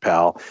none,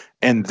 pal.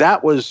 And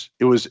it was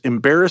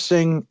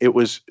embarrassing. It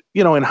was,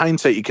 in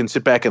hindsight, you can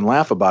sit back and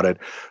laugh about it.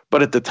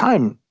 But at the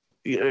time,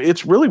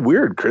 it's really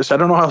weird, Chris. I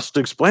don't know how else to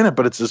explain it,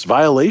 but it's this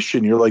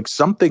violation. You're like,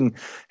 something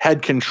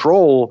had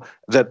control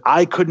that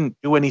I couldn't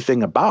do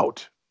anything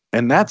about.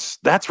 And that's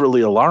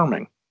really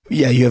alarming.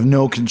 Yeah, you have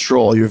no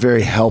control. You're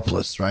very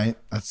helpless, right?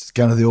 That's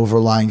kind of the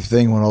overlying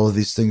thing when all of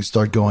these things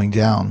start going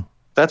down.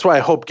 That's why I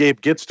hope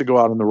Gabe gets to go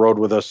out on the road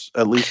with us,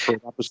 at least for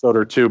an episode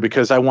or two,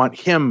 because I want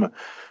him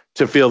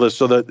to feel this,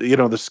 so that,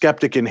 the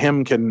skeptic in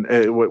him can,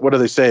 what do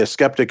they say? A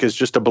skeptic is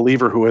just a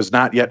believer who has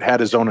not yet had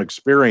his own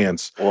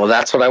experience. Well,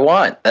 that's what I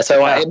want. That's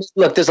what I want.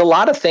 Look, there's a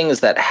lot of things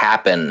that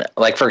happen.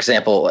 Like, for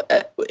example,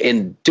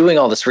 in doing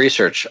all this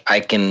research,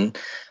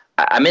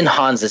 I'm in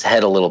Hans's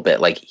head a little bit.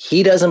 Like,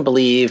 he doesn't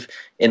believe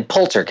in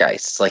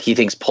poltergeists. Like, he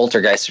thinks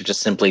poltergeists are just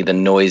simply the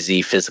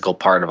noisy physical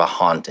part of a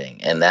haunting,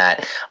 and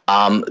that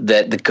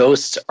the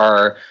ghosts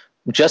are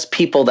just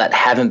people that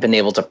haven't been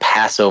able to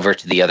pass over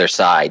to the other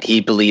side.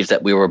 He believes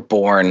that we were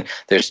born,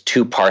 there's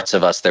two parts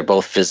of us, they're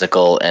both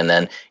physical, and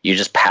then you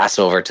just pass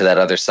over to that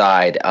other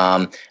side,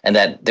 and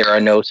that there are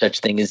no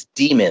such thing as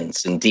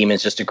demons, and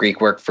demons just a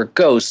Greek word for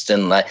ghosts.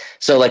 And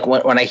so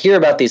when I hear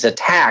about these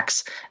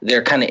attacks,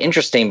 they're kind of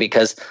interesting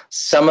because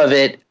some of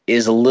it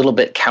is a little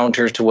bit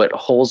counter to what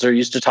Holzer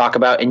used to talk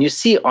about, and you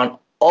see on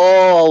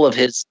all of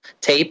his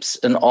tapes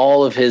and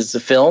all of his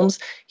films,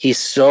 he's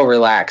so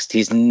relaxed.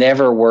 He's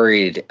never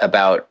worried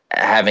about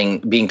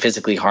being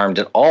physically harmed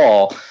at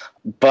all.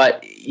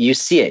 But you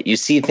see it. You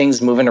see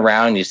things moving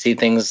around. You see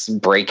things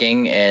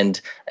breaking. And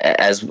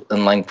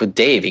like with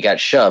Dave, he got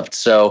shoved.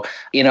 So,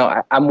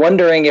 I'm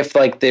wondering if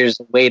there's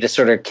a way to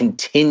sort of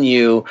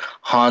continue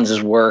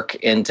Hans's work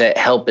and to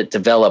help it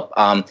develop.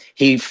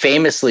 He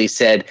famously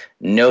said,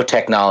 no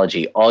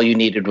technology. All you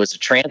needed was a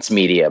trance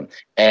medium.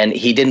 And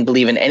he didn't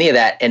believe in any of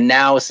that. And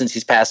now, since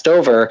he's passed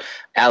over,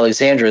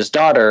 Alexandra's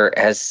daughter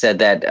has said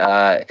that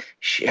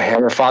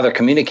her father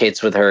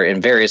communicates with her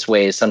in various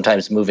ways,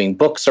 sometimes moving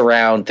books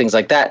around, things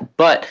like that,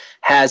 but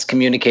has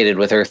communicated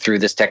with her through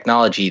this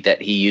technology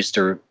that he used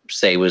to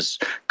say was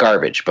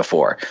garbage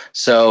before.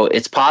 So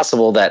it's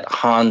possible that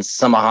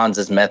some of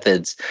Hans's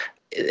methods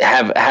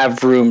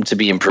have room to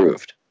be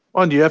improved.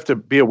 Well, and you have to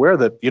be aware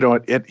that,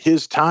 at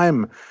his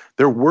time,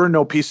 there were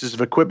no pieces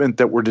of equipment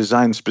that were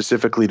designed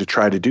specifically to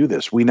try to do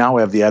this. We now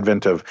have the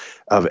advent of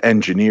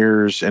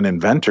engineers and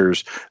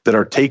inventors that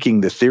are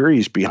taking the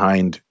theories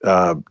behind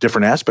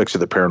different aspects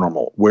of the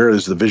paranormal. Where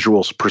is the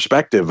visual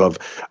perspective of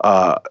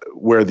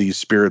where these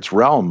spirits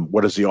realm?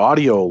 What is the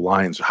audio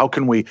lines? How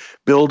can we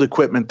build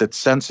equipment that's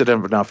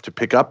sensitive enough to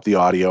pick up the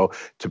audio,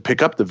 to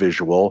pick up the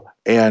visual?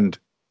 And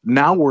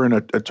now we're in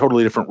a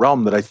totally different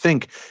realm that I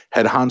think,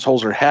 had Hans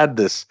Holzer had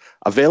this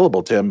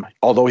available to him,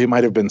 although he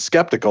might have been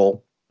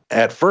skeptical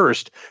at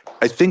first,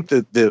 I think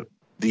that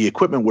the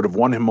equipment would have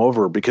won him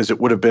over, because it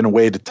would have been a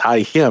way to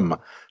tie him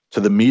to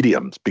the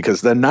mediums,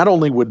 because then not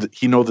only would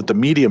he know that the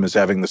medium is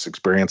having this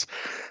experience,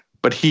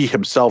 but he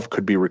himself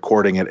could be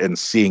recording it and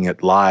seeing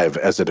it live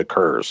as it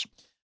occurs.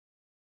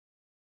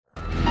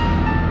 Let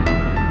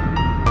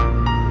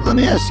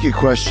me ask you a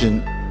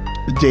question.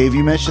 Dave,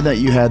 you mentioned that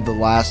you had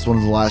one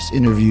of the last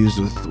interviews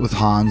with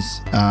Hans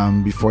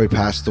before he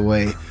passed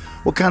away.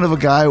 What kind of a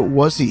guy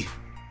was he?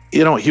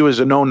 He was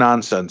a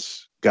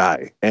no-nonsense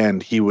guy,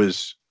 and he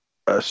was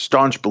a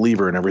staunch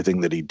believer in everything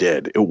that he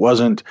did.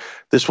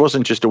 This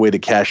wasn't just a way to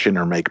cash in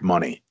or make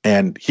money.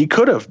 And he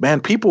could have,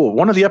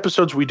 one of the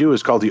episodes we do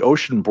is called the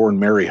Ocean-Born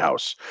Mary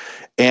House.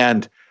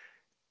 And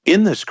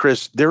in this,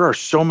 Chris, there are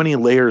so many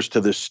layers to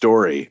this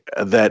story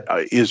that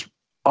is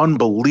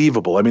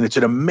unbelievable. I mean, it's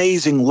an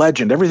amazing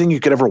legend. Everything you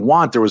could ever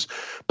want. There was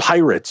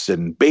pirates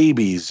and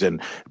babies and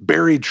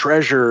buried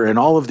treasure and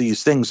all of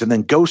these things, and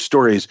then ghost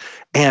stories.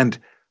 And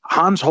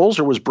Hans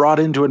Holzer was brought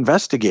in to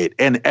investigate,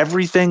 and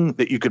everything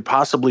that you could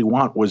possibly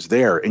want was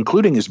there,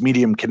 including his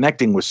medium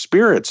connecting with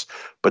spirits,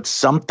 but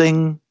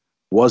something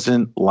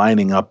wasn't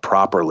lining up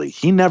properly.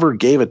 He never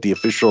gave it the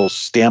official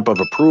stamp of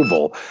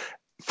approval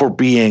for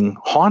being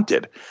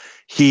haunted.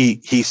 He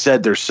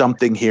said, there's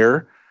something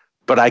here,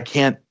 but I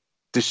can't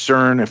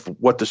discern if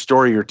what the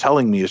story you're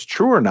telling me is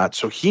true or not.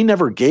 So he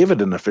never gave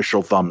it an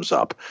official thumbs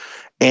up.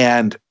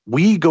 And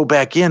we go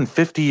back in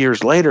 50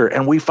 years later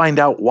and we find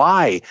out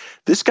why.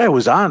 This guy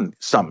was on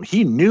something.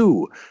 He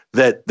knew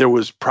that there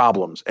was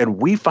problems.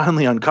 And we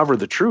finally uncover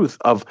the truth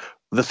of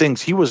the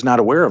things he was not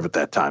aware of at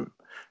that time.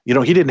 He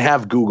didn't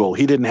have Google.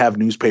 He didn't have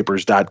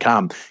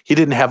newspapers.com. He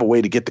didn't have a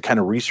way to get the kind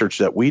of research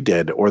that we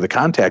did or the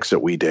contacts that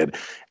we did.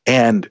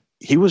 And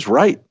he was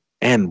right.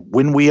 And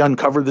when we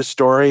uncover this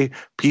story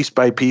piece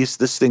by piece,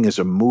 this thing is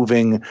a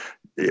moving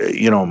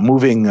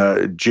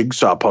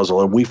jigsaw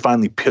puzzle. And we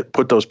finally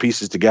put those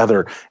pieces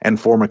together and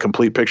form a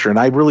complete picture. And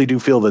I really do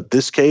feel that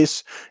this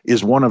case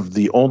is one of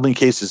the only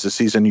cases this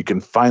season you can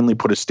finally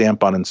put a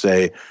stamp on and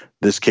say,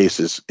 this case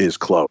is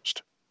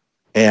closed.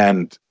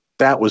 And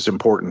that was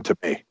important to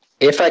me.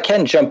 If I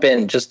can jump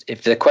in, just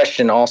if the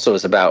question also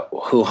is about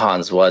who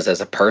Hans was as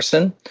a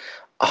person,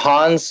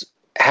 Hans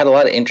had a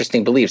lot of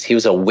interesting beliefs. He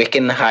was a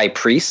Wiccan high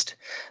priest.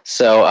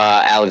 So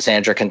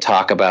Alexandra can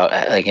talk about,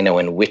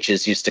 when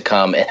witches used to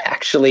come. And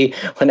actually,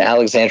 when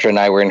Alexandra and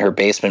I were in her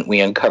basement,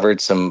 we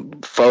uncovered some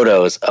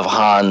photos of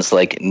Hans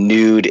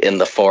nude in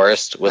the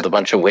forest with a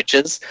bunch of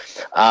witches,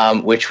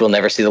 which will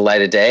never see the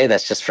light of day.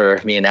 That's just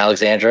for me and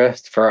Alexandra,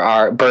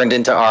 burned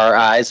into our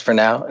eyes for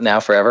now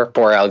forever.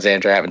 Poor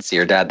Alexandra, having to see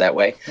her dad that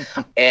way.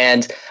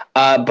 And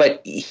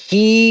but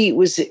he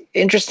was an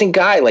interesting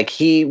guy.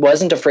 He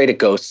wasn't afraid of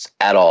ghosts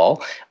at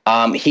all.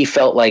 He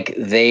felt like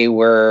they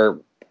were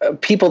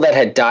people that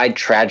had died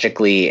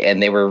tragically,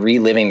 and they were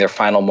reliving their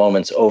final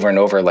moments over and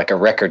over like a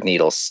record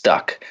needle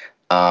stuck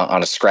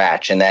on a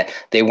scratch, and that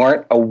they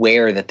weren't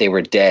aware that they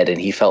were dead. And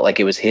he felt like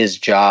it was his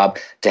job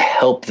to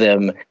help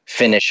them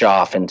finish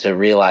off and to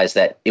realize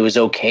that it was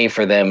okay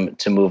for them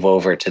to move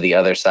over to the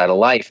other side of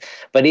life.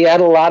 But he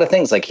had a lot of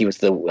things, like he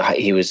was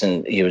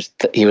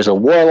a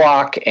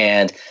warlock,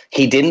 and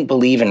he didn't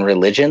believe in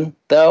religion,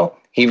 though.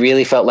 He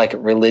really felt like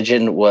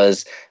religion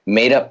was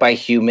made up by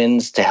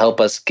humans to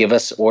help us, give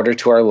us order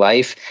to our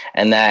life,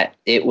 and that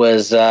it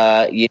was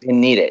you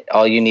didn't need it.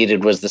 All you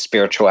needed was the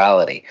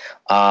spirituality.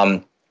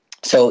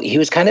 So he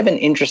was kind of an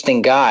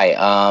interesting guy.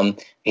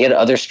 He had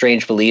other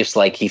strange beliefs,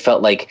 like he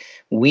felt like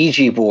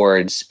Ouija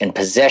boards and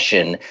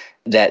possession,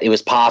 that it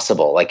was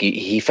possible. Like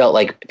he felt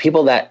like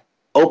people that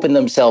opened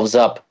themselves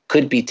up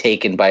could be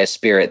taken by a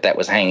spirit that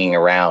was hanging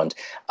around,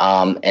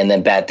 and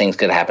then bad things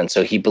could happen.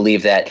 So he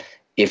believed that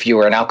if you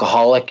were an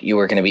alcoholic, you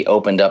were going to be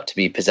opened up to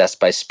be possessed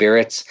by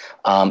spirits.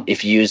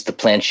 If you used the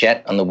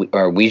planchette on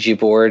or Ouija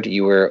board,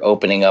 you were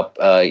opening up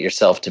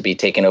yourself to be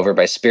taken over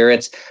by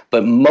spirits.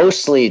 But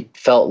mostly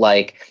felt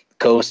like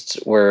ghosts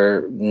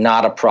were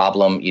not a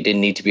problem. You didn't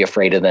need to be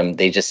afraid of them.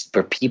 They just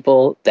were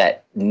people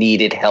that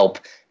needed help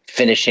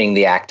finishing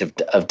the act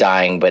of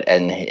dying, but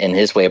in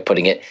his way of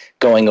putting it,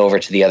 going over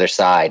to the other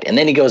side. And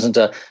then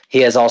he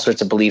has all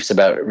sorts of beliefs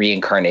about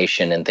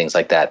reincarnation and things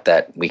like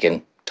that we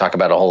can talk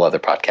about a whole other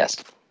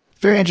podcast.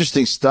 Very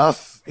interesting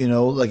stuff. You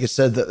know, like I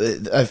said,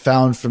 I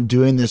found from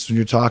doing this, when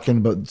you're talking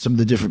about some of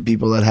the different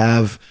people that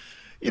have,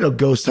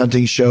 ghost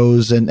hunting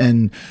shows,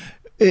 and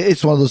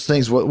it's one of those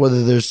things,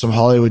 whether there's some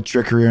Hollywood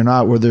trickery or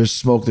not, where there's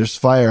smoke, there's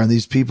fire. And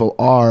these people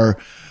are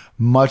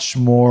much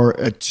more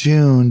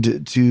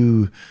attuned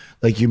to,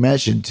 like you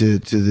mentioned, to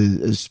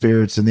the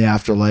spirits in the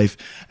afterlife.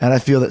 And I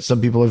feel that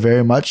some people are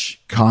very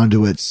much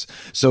conduits.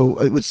 So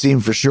it would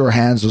seem for sure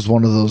Hans was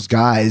one of those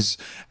guys,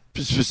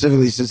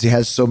 specifically since he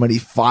has so many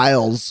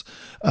files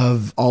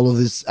of all of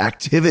this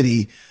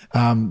activity.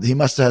 He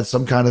must have had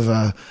some kind of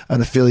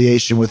an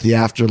affiliation with the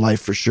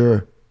afterlife for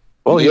sure.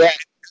 Well, yeah.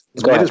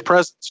 He's made his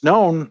presence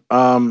known.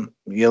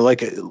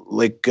 Like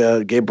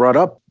Gabe brought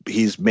up,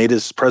 he's made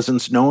his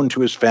presence known to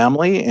his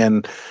family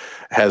and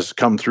has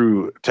come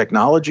through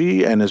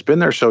technology and has been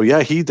there. So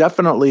yeah, he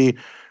definitely,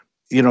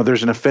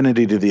 there's an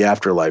affinity to the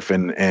afterlife,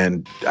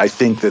 and I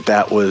think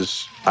that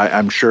was.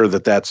 I'm sure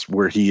that's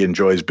where he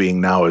enjoys being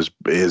now,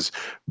 is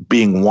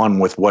being one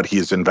with what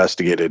he's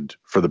investigated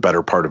for the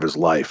better part of his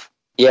life.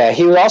 Yeah,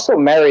 he was also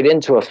married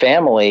into a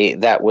family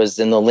that was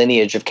in the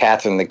lineage of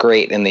Catherine the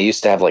Great, and they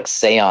used to have like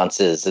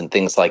seances and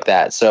things like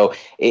that. So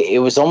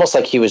it was almost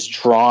like he was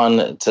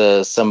drawn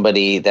to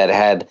somebody that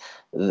had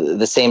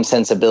the same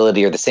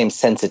sensibility or the same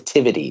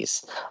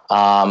sensitivities.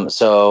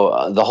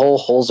 So the whole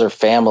Holzer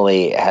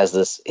family has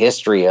this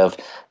history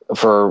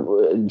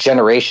for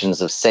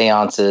generations of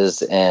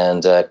seances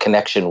and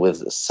connection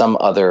with some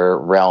other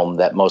realm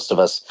that most of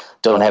us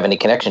don't have any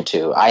connection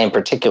to. I, in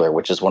particular,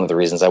 which is one of the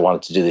reasons I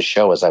wanted to do this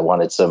show, is I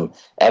wanted some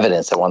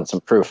evidence. I wanted some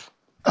proof.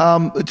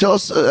 Tell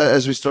us,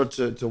 as we start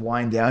to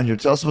wind down here,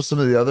 tell us about some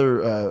of the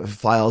other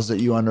files that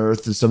you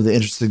unearthed and some of the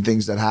interesting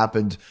things that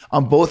happened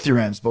on both your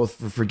ends, both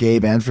for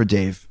Gabe and for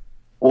Dave.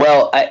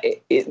 Well,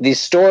 these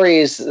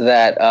stories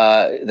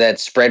that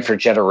spread for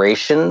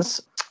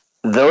generations,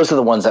 those are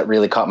the ones that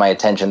really caught my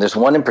attention. There's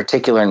one in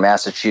particular in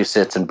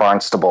Massachusetts, in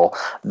Barnstable,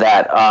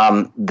 that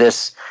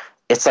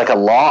it's like a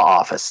law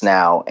office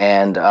now,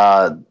 and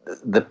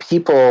the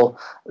people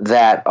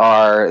that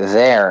are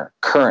there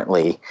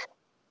currently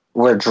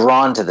were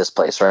drawn to this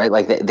place, right?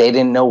 Like they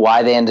didn't know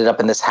why they ended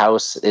up in this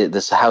house.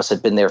 This house had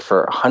been there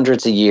for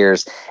hundreds of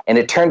years, and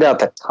it turned out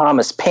that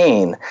Thomas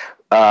Paine,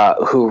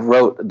 who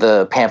wrote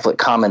the pamphlet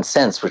Common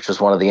Sense, which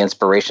was one of the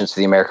inspirations for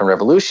the American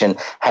Revolution,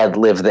 had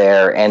lived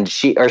there, and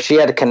she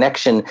had a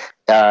connection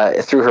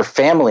through her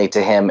family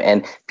to him,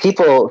 and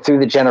people through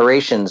the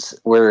generations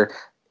were,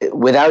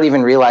 without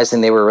even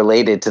realizing they were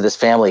related to this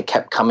family,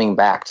 kept coming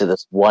back to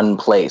this one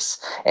place.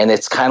 And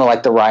it's kind of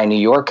like the Rye, New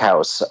York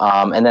house.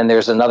 And then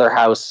there's another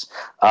house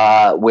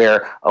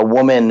where a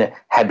woman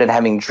had been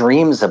having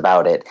dreams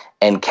about it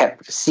and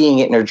kept seeing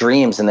it in her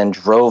dreams, and then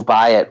drove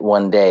by it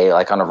one day,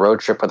 like on a road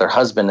trip with her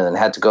husband, and then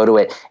had to go to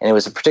it. And it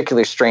was a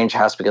particularly strange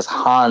house because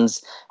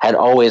Hans had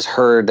always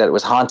heard that it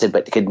was haunted,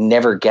 but could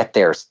never get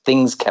there.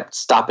 Things kept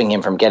stopping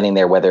him from getting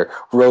there, whether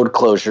road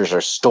closures or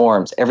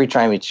storms. Every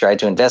time he tried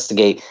to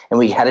investigate, and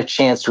we had a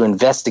chance to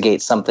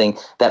investigate something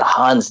that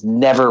Hans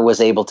never was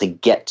able to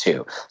get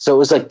to. So it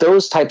was like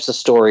those types of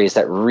stories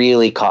that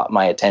really caught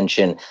my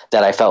attention,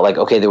 that I felt like,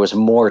 okay, there was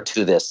more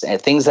to this,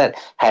 and things that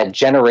had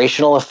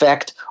generational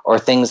effect, or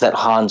things that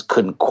Hans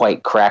couldn't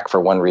quite crack for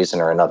one reason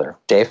or another.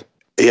 Dave?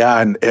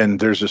 Yeah, and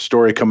there's a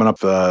story coming up.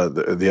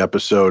 The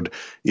episode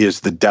is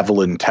The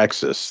Devil in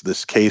Texas.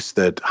 This case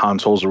that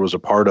Hans Holzer was a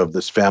part of.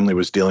 This family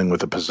was dealing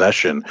with a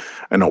possession,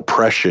 an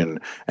oppression,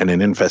 and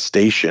an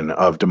infestation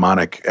of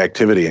demonic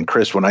activity. And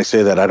Chris, when I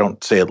say that, I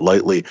don't say it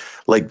lightly.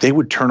 Like, they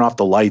would turn off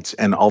the lights,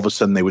 and all of a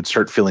sudden they would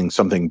start feeling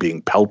something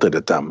being pelted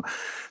at them.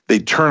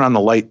 They'd turn on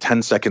the light.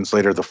 10 seconds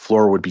later, the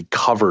floor would be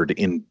covered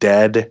in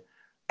dead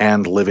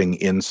and living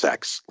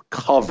insects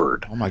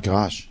covered. Oh my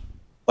gosh.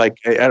 Like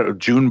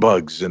June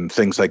bugs and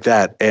things like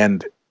that.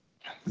 And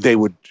they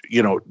would,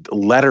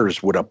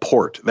 letters would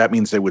apport. That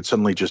means they would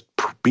suddenly just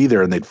be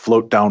there and they'd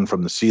float down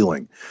from the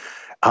ceiling.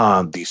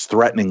 These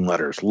threatening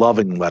letters,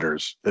 loving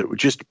letters, it was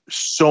just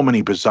so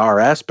many bizarre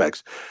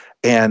aspects.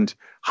 And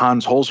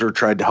Hans Holzer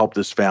tried to help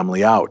this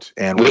family out.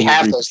 And we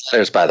have those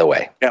letters, by the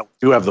way. Yeah, we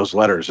do have those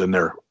letters, and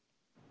they're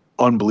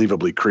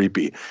unbelievably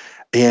creepy.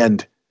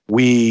 And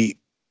we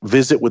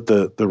visit with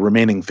the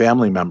remaining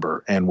family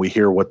member, and we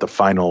hear what the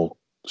final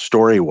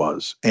story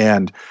was.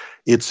 And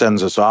it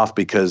sends us off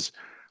because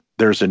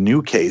there's a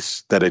new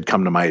case that had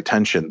come to my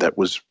attention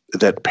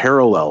that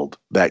paralleled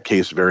that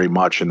case very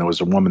much. And there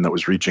was a woman that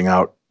was reaching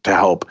out to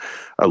help,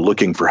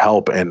 looking for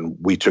help, and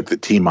we took the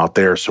team out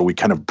there. So we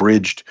kind of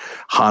bridged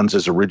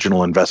Hans's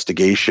original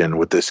investigation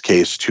with this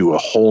case to a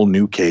whole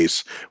new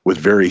case with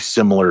very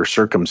similar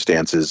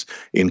circumstances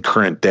in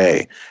current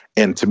day.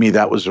 And to me,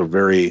 that was a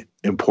very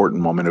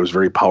important moment. It was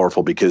very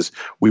powerful because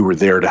we were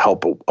there to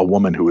help a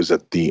woman who was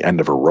at the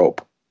end of her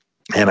rope.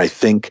 And I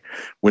think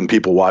when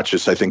people watch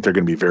this, I think they're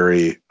going to be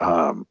very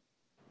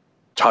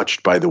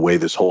touched by the way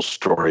this whole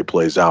story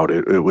plays out.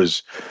 It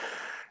was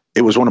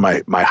one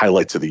of my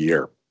highlights of the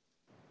year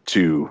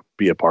to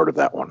be a part of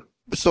that one.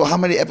 So how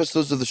many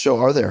episodes of the show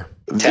are there?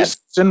 10. This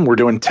season, we're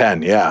doing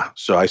 10, yeah.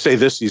 So I say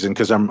this season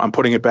because I'm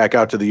putting it back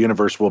out to the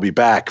universe. We'll be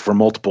back for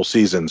multiple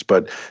seasons.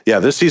 But yeah,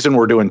 this season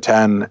we're doing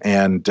 10,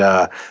 and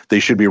they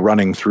should be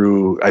running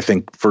through, I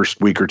think,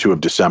 first week or two of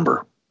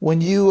December.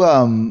 When you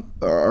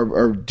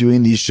are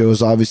doing these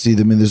shows, obviously,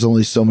 I mean, there's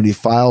only so many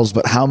files,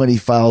 but how many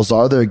files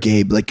are there,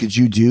 Gabe? Like, could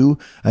you do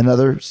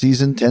another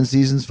season, 10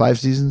 seasons, 5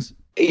 seasons?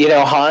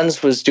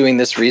 Hans was doing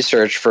this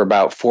research for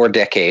about 4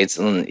 decades,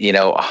 and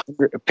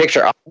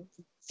picture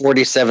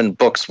 47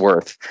 books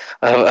worth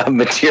of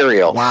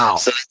material. Wow.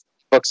 So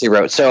books he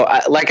wrote. So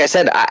like I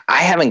said,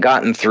 I haven't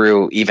gotten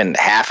through even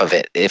half of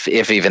it, if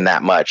even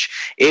that much.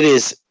 It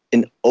is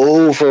an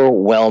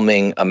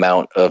overwhelming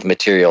amount of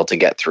material to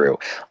get through.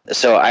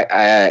 So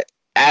I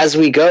as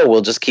we go,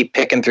 we'll just keep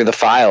picking through the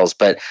files.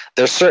 But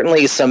there's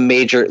certainly some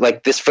major,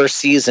 like this first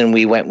season,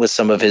 we went with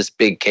some of his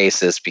big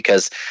cases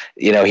because,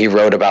 he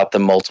wrote about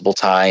them multiple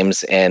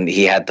times and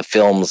he had the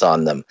films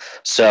on them.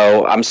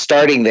 So I'm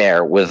starting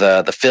there with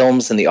the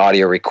films and the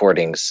audio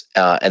recordings.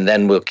 And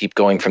then we'll keep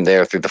going from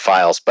there through the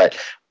files. But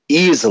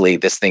easily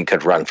this thing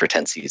could run for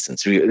 10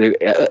 seasons.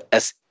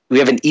 We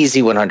have an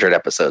easy 100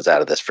 episodes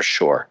out of this for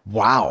sure.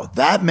 Wow,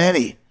 that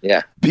many.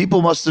 Yeah.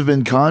 People must have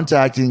been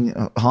contacting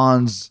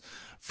Hans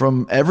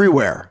from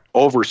everywhere.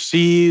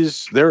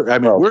 Overseas,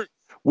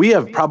 we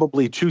have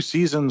probably 2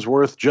 seasons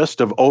worth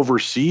just of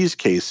overseas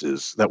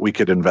cases that we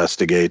could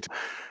investigate.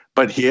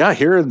 But yeah,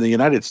 here in the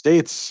United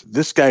States,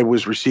 this guy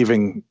was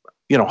receiving,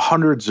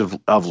 hundreds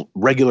of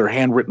regular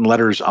handwritten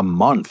letters a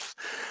month.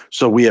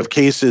 So we have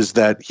cases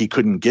that he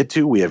couldn't get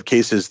to. We have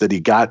cases that he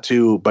got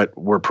to, but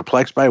were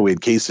perplexed by. We had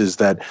cases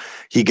that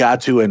he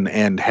got to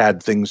and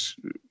had things,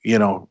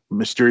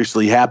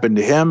 mysteriously happen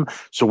to him.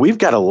 So we've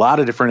got a lot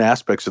of different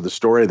aspects of the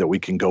story that we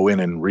can go in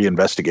and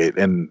reinvestigate.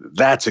 And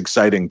that's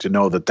exciting to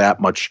know that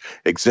much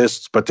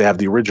exists, but to have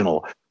the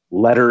original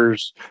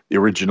letters, the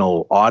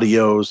original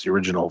audios, the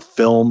original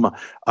film,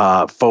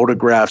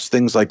 photographs,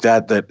 things like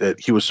that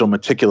he was so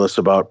meticulous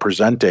about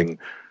presenting,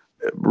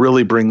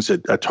 really brings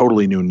a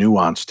totally new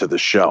nuance to the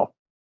show.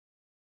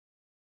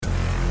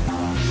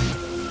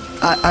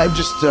 I'm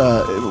just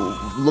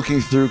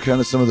looking through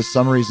kind of some of the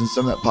summaries and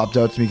some that popped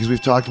out to me because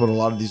we've talked about a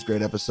lot of these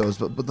great episodes,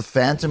 but the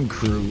Phantom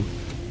Crew,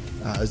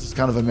 is this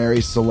kind of a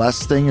Mary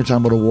Celeste thing? You're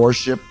talking about a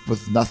warship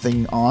with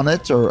nothing on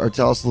it, or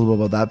tell us a little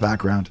bit about that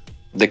background.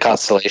 The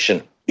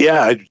Constellation.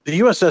 Yeah, the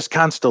USS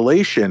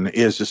Constellation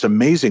is this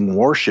amazing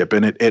warship,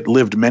 and it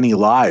lived many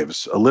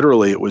lives.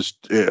 Literally, it was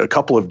a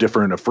couple of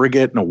different, a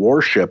frigate and a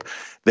warship.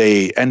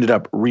 They ended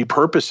up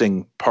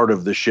repurposing part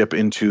of the ship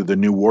into the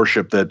new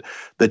warship that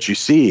you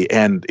see,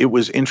 and it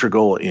was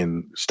integral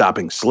in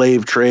stopping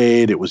slave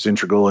trade. It was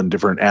integral in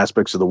different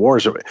aspects of the war.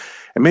 So,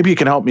 and maybe you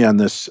can help me on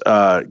this,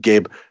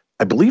 Gabe.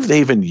 I believe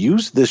they even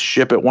used this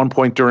ship at one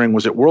point during,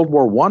 was it World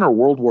War I or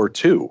World War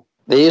II?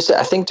 They used it,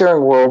 I think,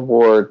 during World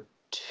War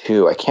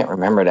II. I can't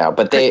remember now,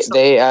 but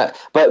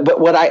but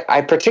what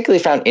I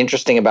particularly found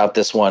interesting about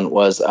this one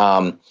was, so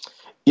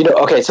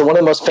one of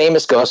the most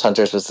famous ghost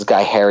hunters was this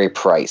guy, Harry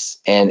Price.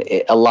 And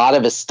a lot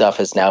of his stuff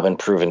has now been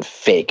proven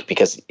fake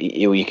because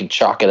you can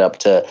chalk it up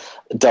to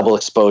double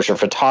exposure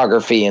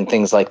photography and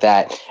things like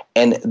that.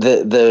 And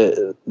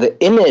the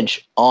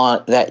image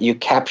on that you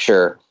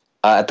capture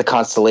at the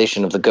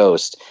Constellation of the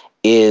Ghost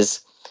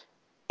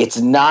it's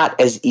not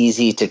as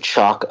easy to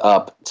chalk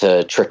up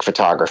to trick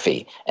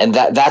photography. And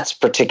that's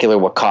particular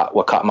what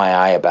caught my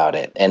eye about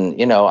it.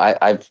 And,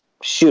 I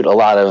shoot a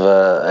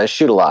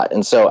lot.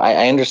 And so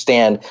I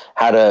understand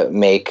how to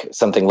make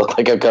something look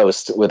like a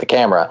ghost with a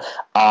camera.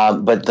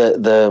 But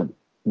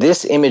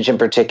this image in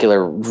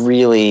particular,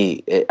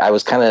 really, I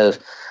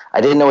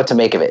didn't know what to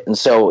make of it. And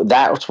so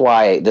that's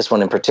why this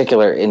one in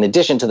particular, in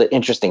addition to the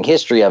interesting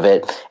history of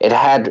it, it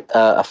had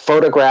a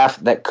photograph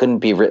that couldn't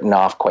be written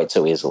off quite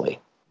so easily.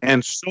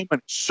 And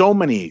so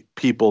many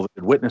people that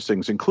had witnessed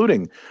things,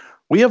 including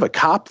we have a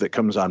cop that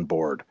comes on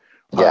board.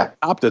 Yeah.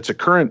 A cop that's a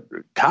current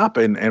cop,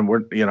 and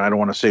we're, I don't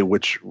want to say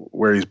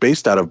where he's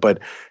based out of, but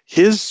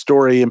his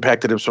story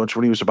impacted him so much.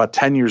 When he was about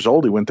 10 years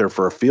old, he went there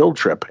for a field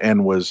trip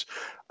and was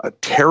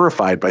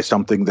terrified by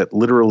something that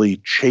literally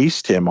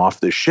chased him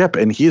off the ship.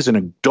 And he is an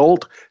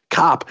adult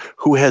cop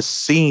who has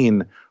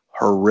seen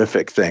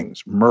horrific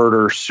things: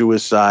 murder,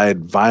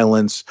 suicide,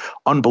 violence,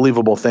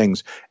 unbelievable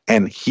things.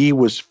 And he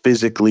was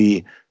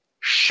physically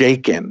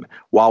shaken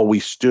while we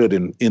stood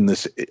in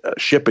this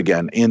ship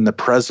again, in the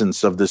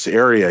presence of this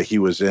area he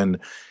was in.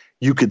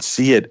 You could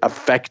see it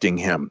affecting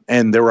him.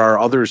 And there are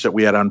others that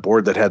we had on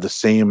board that had the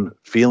same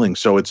feeling.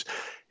 So it's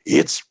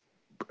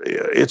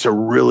a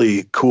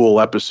really cool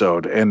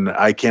episode, and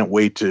I can't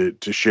wait to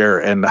share.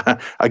 And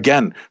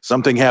again,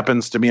 something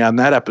happens to me on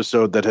that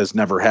episode that has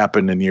never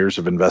happened in years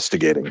of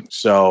investigating.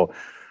 So,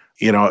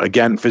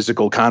 again,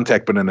 physical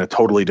contact, but in a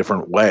totally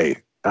different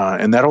way.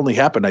 And that only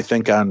happened, I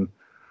think,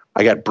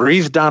 I got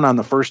breathed on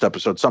the first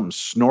episode. Something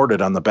snorted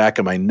on the back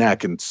of my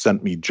neck and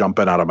sent me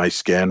jumping out of my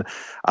skin.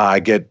 I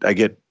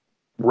get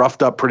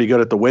roughed up pretty good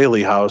at the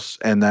Whaley House,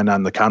 and then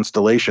on the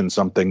Constellation,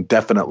 something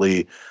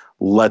definitely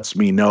lets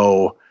me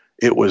know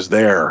it was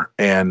there.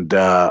 And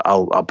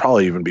I'll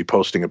probably even be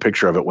posting a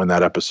picture of it when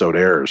that episode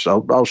airs.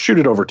 I'll shoot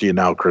it over to you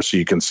now, Chris, so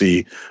you can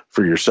see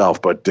for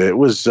yourself. But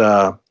it's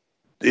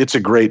a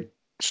great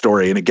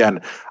story. And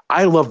again,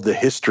 I love the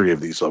history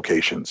of these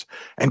locations,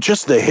 and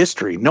just the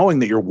history, knowing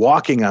that you're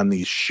walking on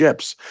these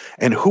ships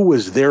and who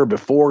was there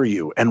before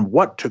you and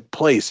what took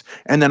place,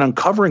 and then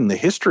uncovering the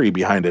history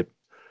behind it.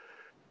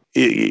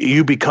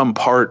 You become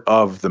part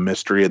of the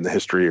mystery and the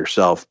history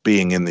yourself,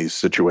 being in these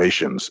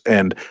situations.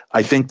 And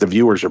I think the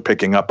viewers are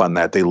picking up on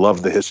that. They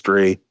love the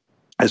history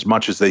as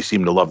much as they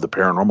seem to love the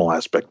paranormal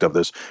aspect of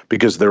this,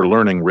 because they're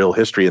learning real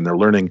history, and they're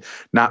learning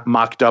not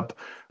mocked up,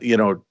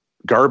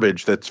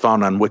 garbage that's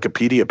found on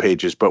Wikipedia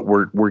pages, but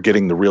we're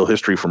getting the real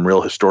history from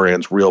real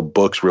historians, real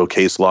books, real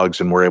case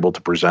logs, and we're able to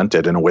present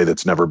it in a way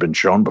that's never been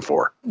shown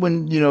before.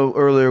 When,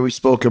 earlier we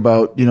spoke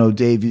about,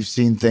 Dave, you've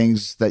seen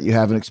things that you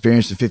haven't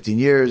experienced in 15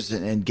 years.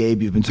 And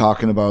Gabe, you've been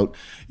talking about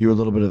you're a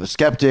little bit of a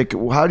skeptic.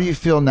 How do you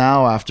feel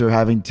now after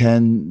having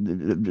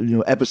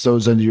 10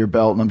 episodes under your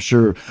belt, and I'm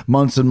sure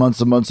months and months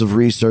and months of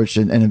research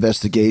and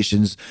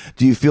investigations?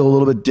 Do you feel a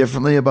little bit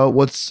differently about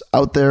what's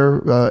out there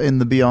in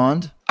the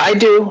beyond? I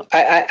do.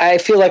 I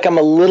feel like I'm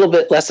a little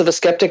bit less of a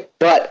skeptic,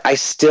 but I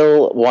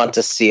still want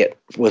to see it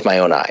with my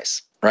own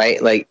eyes,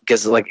 right?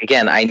 Because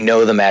again, I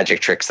know the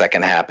magic tricks that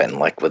can happen,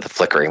 like with the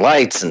flickering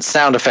lights and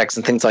sound effects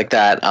and things like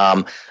that.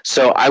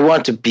 So I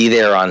want to be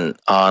there on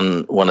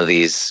one of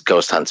these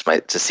ghost hunts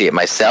to see it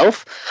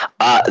myself.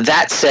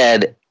 That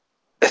said,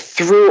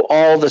 through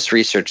all this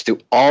research, through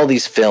all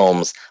these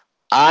films,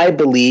 I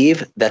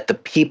believe that the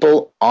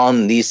people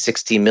on these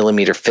 16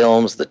 millimeter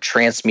films, the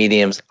trance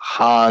mediums,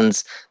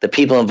 Hans, the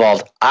people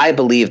involved, I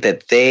believe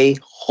that they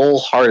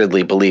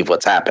wholeheartedly believe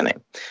what's happening.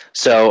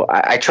 So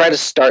I try to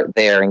start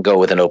there and go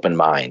with an open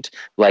mind,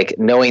 like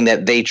knowing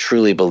that they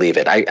truly believe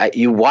it.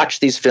 You watch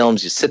these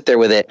films, you sit there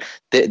with it.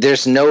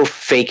 There's no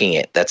faking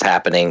it that's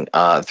happening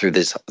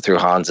through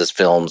Hans's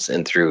films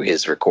and through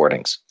his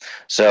recordings.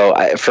 So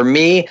for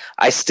me,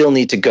 I still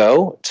need to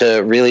go to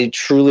really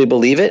truly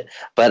believe it,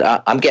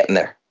 but I'm getting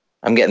there.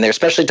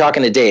 Especially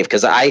talking to Dave,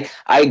 because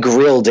I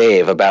grill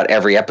Dave about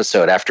every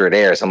episode after it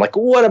airs. I'm like,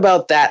 what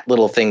about that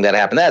little thing that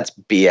happened? That's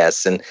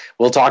BS, and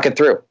we'll talk it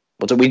through.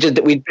 Before we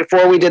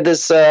did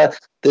this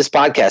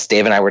podcast,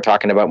 Dave and I were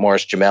talking about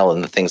Morris Jamel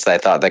and the things that I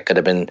thought that could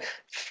have been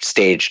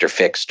staged or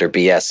fixed or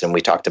BS, and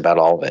we talked about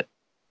all of it.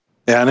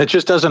 Yeah, and it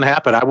just doesn't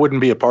happen. I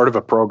wouldn't be a part of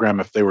a program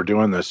if they were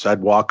doing this.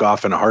 I'd walk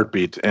off in a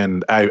heartbeat,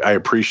 and I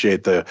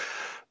appreciate the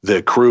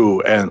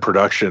crew and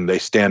production. They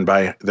stand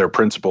by their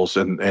principles,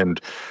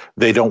 and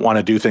they don't want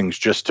to do things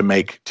just to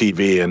make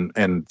TV.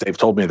 And they've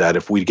told me that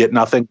if we get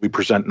nothing, we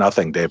present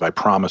nothing, Dave. I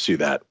promise you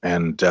that.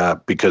 And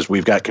because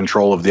we've got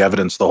control of the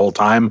evidence the whole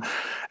time,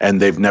 and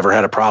they've never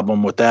had a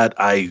problem with that,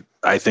 I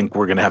think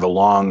we're going to have a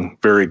long,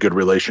 very good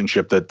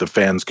relationship that the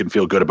fans can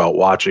feel good about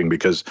watching,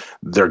 because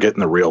they're getting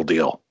the real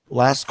deal.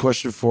 Last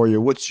question for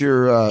you. What's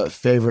your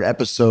favorite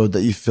episode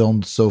that you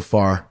filmed so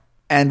far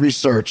and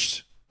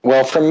researched?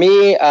 Well, for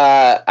me,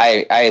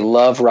 I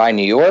love Rye,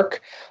 New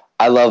York.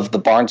 I love the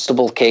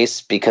Barnstable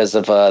case because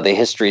of the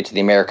history to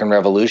the American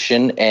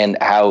Revolution, and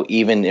how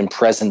even in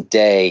present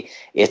day,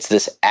 it's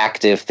this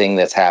active thing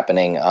that's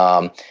happening.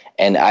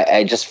 And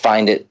I just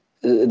find it,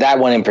 that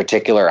one in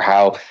particular,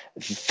 how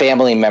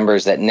family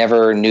members that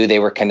never knew they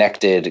were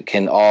connected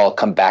can all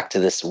come back to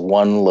this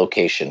one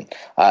location.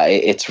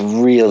 It's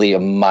really a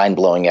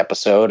mind-blowing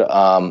episode,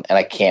 and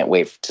I can't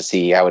wait to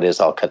see how it is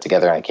all cut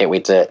together. And I can't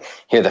wait to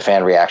hear the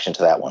fan reaction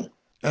to that one.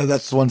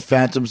 That's the one,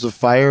 Phantoms of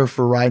Fire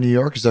for Rye, New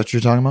York. Is that what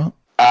you're talking about?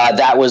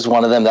 That was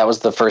one of them. That was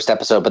the first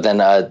episode. But then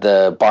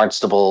the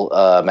Barnstable,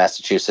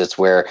 Massachusetts,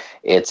 where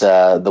it's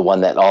the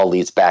one that all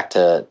leads back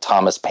to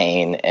Thomas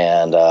Paine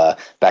and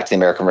back to the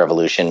American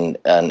Revolution.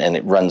 And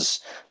it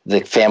runs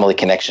the family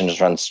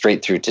connections run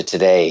straight through to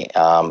today.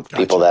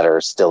 People that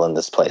are still in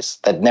this place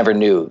that never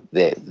knew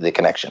the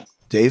connection.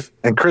 Dave?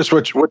 And Chris,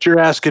 what you're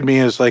asking me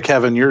is like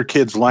having your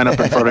kids line up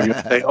in front of you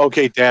and say,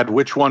 okay, Dad,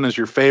 which one is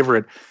your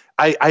favorite?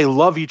 I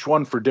love each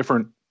one for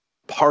different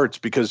parts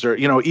because they're,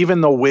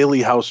 even though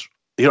Whaley House,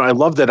 I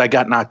love that I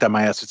got knocked on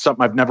my ass. It's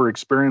something I've never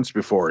experienced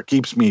before. It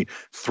keeps me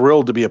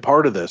thrilled to be a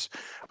part of this.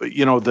 But,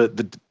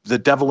 the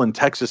Devil in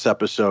Texas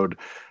episode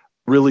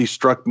really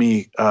struck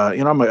me.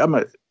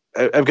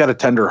 I've got a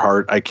tender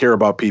heart. I care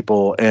about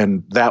people.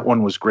 And that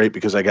one was great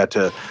because I got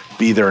to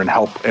be there and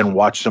help and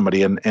watch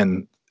somebody,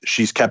 and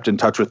she's kept in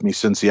touch with me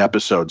since the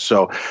episode.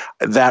 So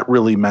that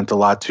really meant a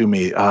lot to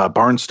me.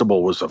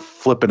 Barnstable was a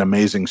flippin'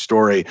 amazing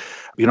story.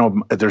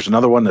 There's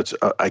another one that's,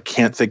 I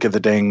can't think of the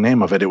dang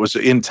name of it. It was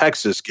in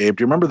Texas, Gabe.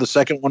 Do you remember the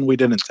second one we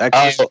did in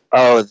Texas?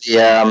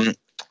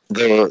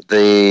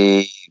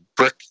 The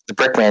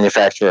brick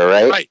manufacturer,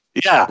 right? Right.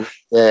 Yeah.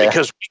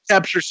 Because we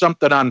capture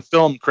something on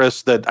film,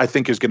 Chris, that I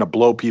think is going to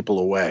blow people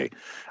away.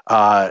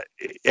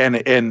 And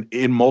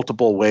in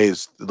multiple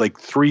ways, like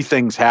 3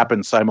 things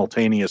happened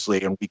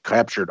simultaneously, and we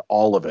captured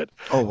all of it.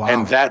 Oh, wow.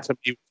 And that to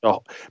me,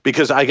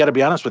 because I got to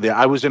be honest with you,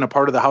 I was in a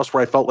part of the house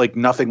where I felt like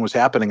nothing was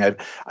happening.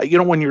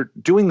 When you're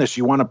doing this,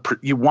 you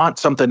want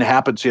something to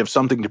happen, so you have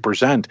something to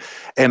present.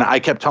 And I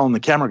kept telling the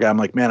camera guy, I'm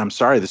like, man, I'm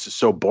sorry, this is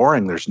so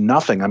boring. There's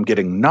nothing. I'm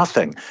getting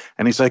nothing.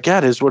 And he's like, yeah,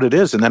 it is what it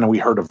is. And then we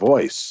heard a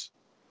voice,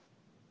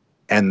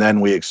 and then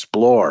we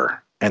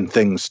explore, and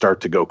things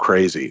start to go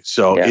crazy.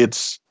 So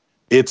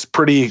it's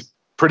pretty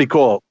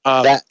cool.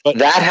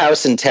 That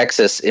house in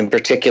Texas in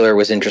particular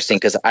was interesting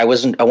because I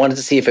wanted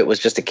to see if it was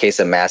just a case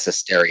of mass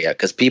hysteria,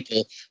 because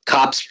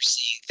cops were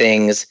seeing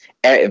things,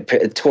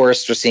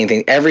 tourists were seeing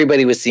things,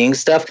 everybody was seeing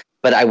stuff.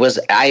 But I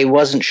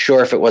wasn't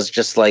sure if it was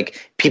just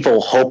like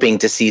people hoping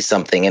to see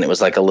something, and it was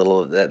like a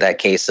little that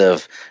case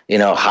of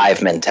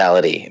hive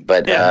mentality.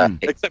 But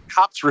except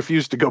cops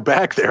refused to go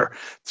back there.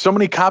 So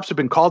many cops have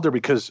been called there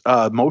because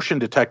motion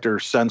detector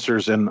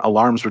sensors and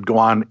alarms would go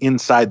on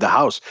inside the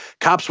house.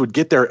 Cops would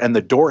get there, and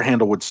the door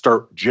handle would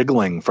start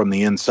jiggling from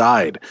the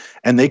inside,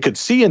 and they could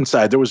see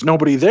inside. There was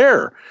nobody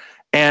there.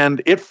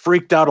 And it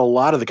freaked out a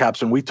lot of the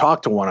cops, and we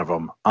talked to one of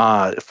them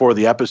for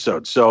the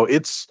episode. So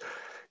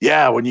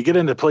when you get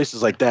into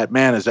places like that,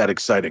 man, is that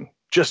exciting.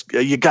 Just,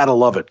 you got to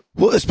love it.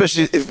 Well,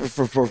 especially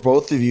for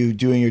both of you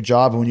doing your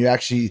job. And when you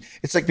actually,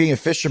 it's like being a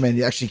fisherman,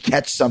 you actually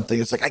catch something.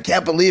 It's like, I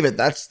can't believe it.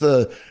 That's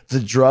the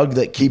drug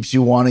that keeps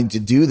you wanting to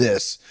do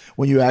this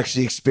when you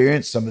actually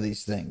experience some of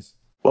these things.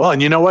 Well,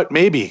 and you know what?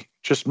 Maybe,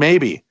 just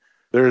maybe,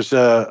 there's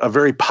a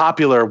very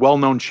popular,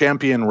 well-known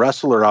champion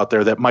wrestler out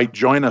there that might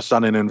join us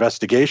on an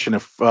investigation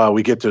if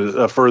we get to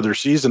a further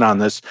season on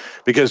this.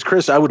 Because,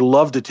 Chris, I would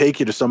love to take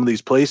you to some of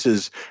these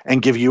places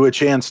and give you a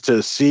chance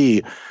to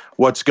see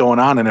what's going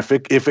on. And if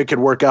it could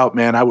work out,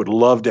 man, I would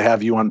love to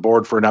have you on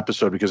board for an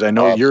episode, because I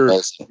know you're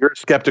a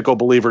skeptical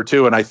believer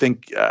too. And I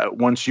think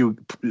once you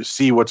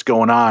see what's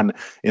going on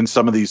in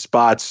some of these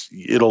spots,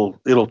 it'll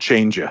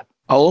change you.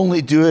 I'll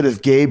only do it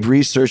if Gabe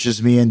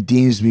researches me and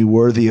deems me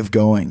worthy of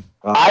going.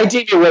 I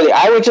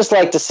would just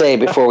like to say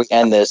before we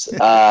end this,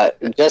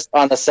 just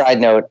on a side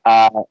note,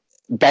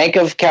 Bank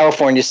of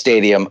California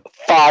Stadium,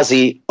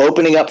 Fozzy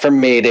opening up for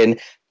Maiden,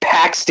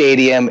 packed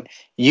stadium.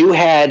 You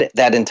had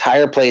that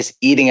entire place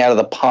eating out of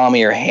the palm of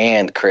your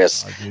hand,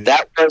 Chris. Oh,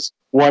 that was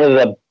one of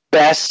the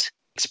best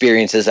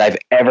experiences I've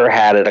ever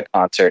had at a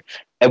concert.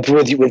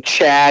 With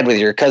Chad, with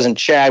your cousin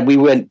Chad, we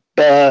went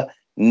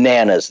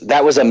bananas.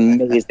 That was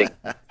amazing.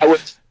 That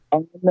was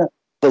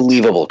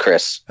unbelievable,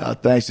 Chris.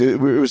 Thanks. It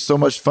was so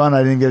much fun.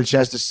 I didn't get a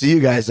chance to see you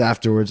guys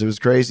afterwards. It was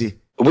crazy.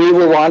 We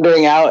were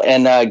wandering out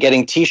and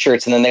getting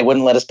T-shirts, and then they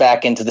wouldn't let us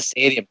back into the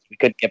stadium. We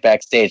couldn't get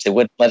backstage. They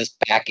wouldn't let us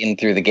back in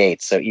through the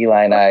gates. So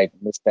Eli and I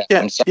missed that.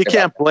 Yeah, you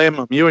can't blame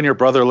them. You and your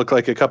brother look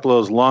like a couple of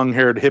those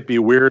long-haired hippie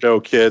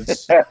weirdo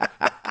kids,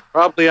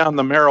 probably on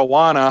the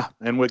marijuana,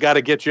 and we got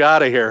to get you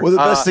out of here. Well, the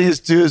best thing is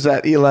too is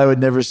that Eli would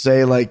never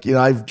say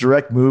I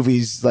direct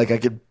movies, like I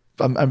could.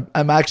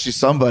 I'm actually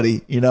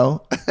somebody,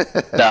 No,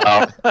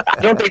 I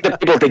don't think the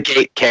people at the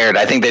gate cared.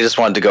 I think they just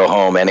wanted to go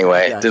home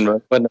anyway. Yeah.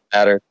 It wouldn't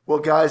matter. Well,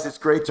 guys, it's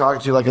great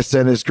talking to you. Like I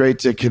said, it's great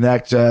to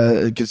connect,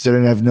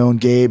 considering I've known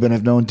Gabe and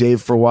I've known Dave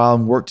for a while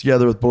and worked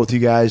together with both you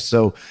guys.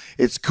 So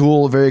it's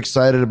cool. Very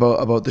excited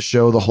about the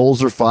show, the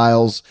Holzer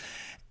Files.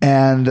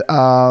 And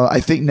I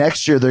think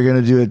next year they're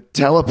going to do a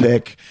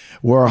telepic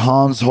where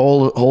Hans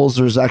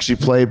Holzer is actually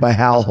played by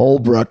Hal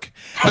Holbrook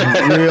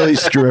and really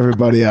screw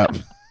everybody up.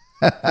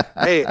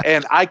 Hey,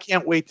 and I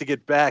can't wait to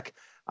get back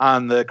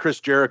on the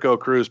Chris Jericho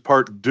Cruise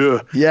Part 2.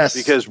 Yes.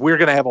 Because we're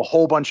going to have a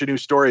whole bunch of new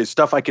stories,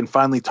 stuff I can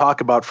finally talk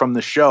about from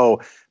the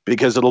show,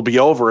 because it'll be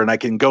over and I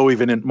can go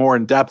even more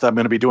in depth. I'm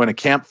going to be doing a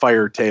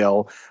campfire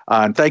tale.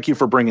 And thank you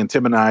for bringing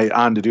Tim and I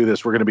on to do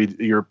this. We're going to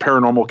be your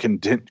paranormal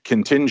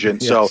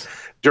contingent. Yes. So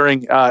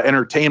during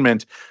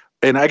entertainment,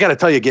 and I got to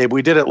tell you, Gabe,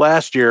 we did it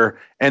last year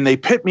and they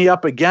pit me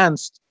up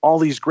against all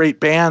these great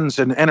bands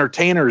and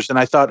entertainers. And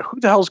I thought, who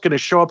the hell's going to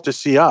show up to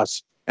see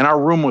us? And our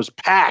room was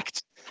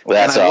packed. Well,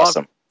 that's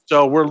awesome.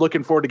 So we're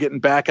looking forward to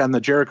getting back on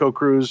the Jericho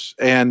Cruise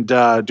and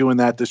doing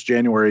that this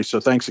January. So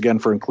thanks again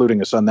for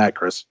including us on that,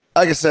 Chris.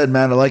 Like I said,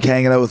 man, I like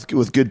hanging out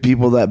with good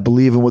people that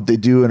believe in what they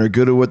do and are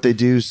good at what they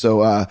do.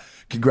 So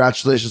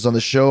congratulations on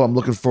the show. I'm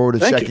looking forward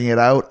to checking it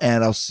out,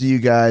 and I'll see you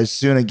guys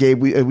soon. And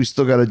Gabe, we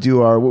still got to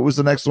do our, what was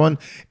the next one?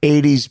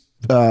 80s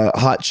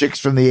hot chicks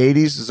from the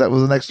 80s. Is that what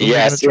the next one?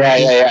 Yes,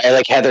 yeah. I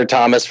like Heather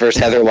Thomas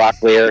versus Heather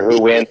Locklear,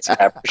 who wins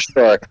for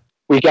sure.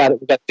 We got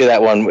to do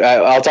that one.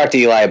 I'll talk to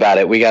Eli about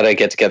it. We got to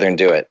get together and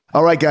do it.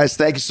 All right, guys.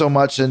 Thank you so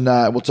much, and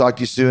we'll talk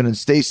to you soon. And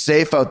stay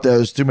safe out there.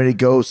 There's too many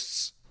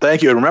ghosts.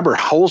 Thank you. And remember,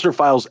 Holzer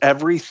Files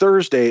every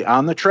Thursday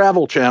on the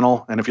Travel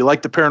Channel. And if you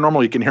like the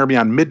paranormal, you can hear me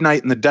on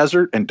Midnight in the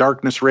Desert and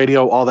Darkness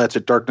Radio. All that's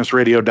at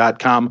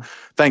darknessradio.com.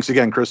 Thanks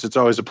again, Chris. It's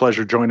always a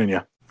pleasure joining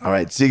you. All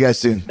right. See you guys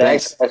soon.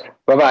 Thanks.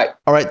 Bye-bye.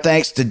 All right.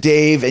 Thanks to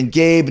Dave and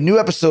Gabe. New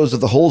episodes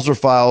of the Holzer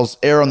Files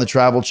air on the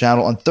Travel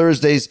Channel on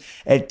Thursdays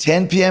at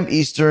 10 p.m.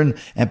 Eastern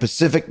and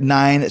Pacific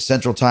 9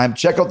 Central Time.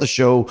 Check out the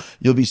show.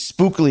 You'll be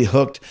spookily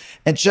hooked.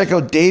 And check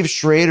out Dave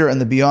Schrader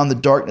and the Beyond the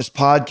Darkness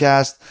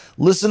podcast.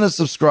 Listen and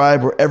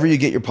subscribe wherever you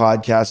get your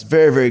podcasts.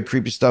 Very, very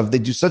creepy stuff. They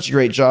do such a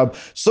great job.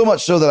 So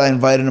much so that I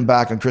invited them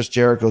back on Chris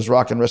Jericho's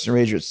Rock and Wrestling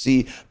Radio at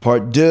Sea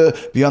Part 2.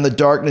 Beyond the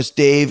Darkness,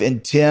 Dave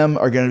and Tim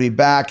are going to be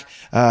back.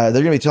 They're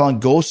going to be telling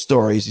ghost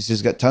stories. He says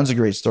he's got tons of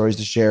great stories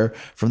to share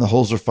from the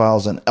Holzer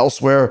Files and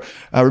elsewhere.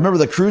 Remember,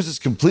 the cruise is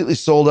completely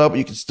sold out, but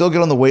you can still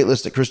get on the wait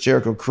list at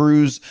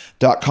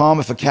chrisjerichocruise.com.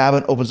 If a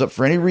cabin opens up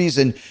for any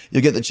reason,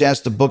 you'll get the chance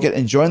to book it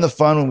and join the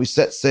fun when we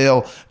set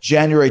sail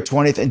January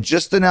 20th. And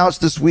just announced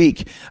this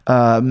week,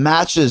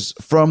 matches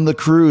from the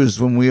cruise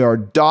when we are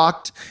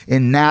docked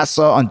in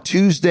Nassau on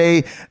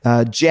Tuesday,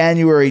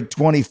 January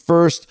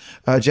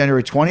 21st,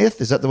 January 20th.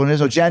 Is that the one it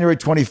is? No, January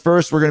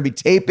 21st. We're going to be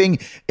taping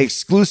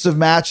exclusive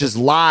matches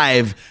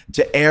live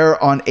to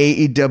air on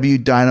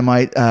AEW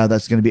Dynamite.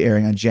 That's going to be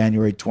airing on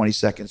January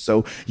 22nd.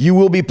 So you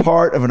will be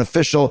part of an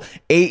official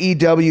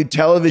AEW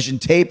television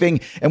taping.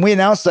 And we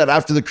announced that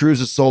after the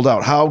cruise is sold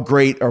out. How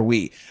great are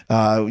we?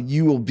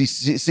 You will be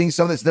seeing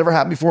something that's never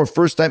happened before.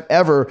 First time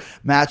ever,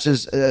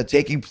 matches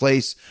taking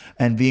place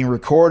and being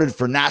recorded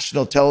for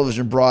national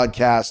television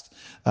broadcast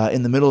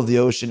in the middle of the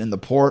ocean in the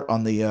port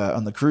on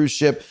the cruise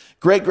ship.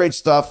 Great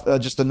stuff.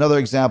 Just another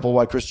example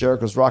why Chris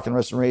Jericho's Rock and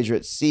Wrestling Radio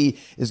at Sea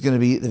is going to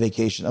be the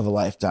vacation of a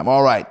lifetime.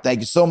 All right. Thank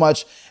you so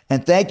much.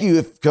 And thank you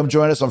if you come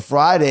join us on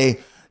Friday.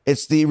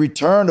 It's the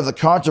return of the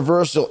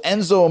controversial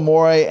Enzo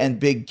Amore and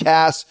Big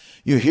Cass.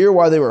 You hear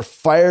why they were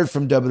fired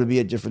from WWE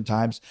at different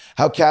times,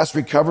 how Cass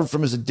recovered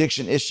from his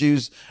addiction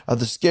issues,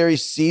 the scary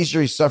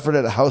seizure he suffered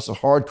at a House of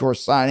Hardcore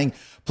signing.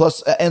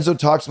 Plus, Enzo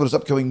talks about his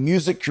upcoming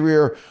music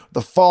career,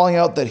 the falling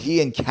out that he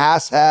and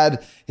Cass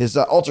had, his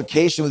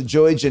altercation with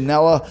Joey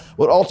Janela,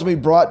 what ultimately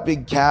brought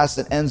Big Cass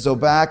and Enzo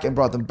back and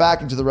brought them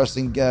back into the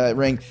wrestling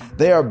ring.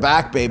 They are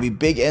back, baby.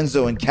 Big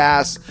Enzo and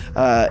Cass,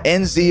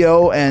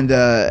 NZO and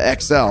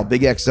XL,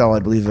 Big XL, I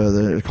believe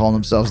they're calling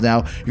themselves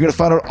now. You're going to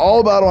find out all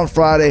about it on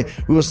Friday.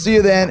 We will see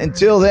you then.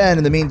 Until then,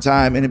 in the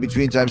meantime, and in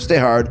between time, stay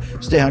hard,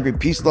 stay hungry,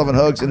 peace, love, and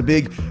hugs, and a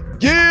big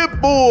yeah,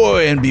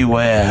 boy, and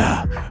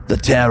beware the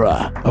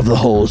terror of the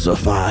Holzer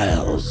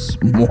Files.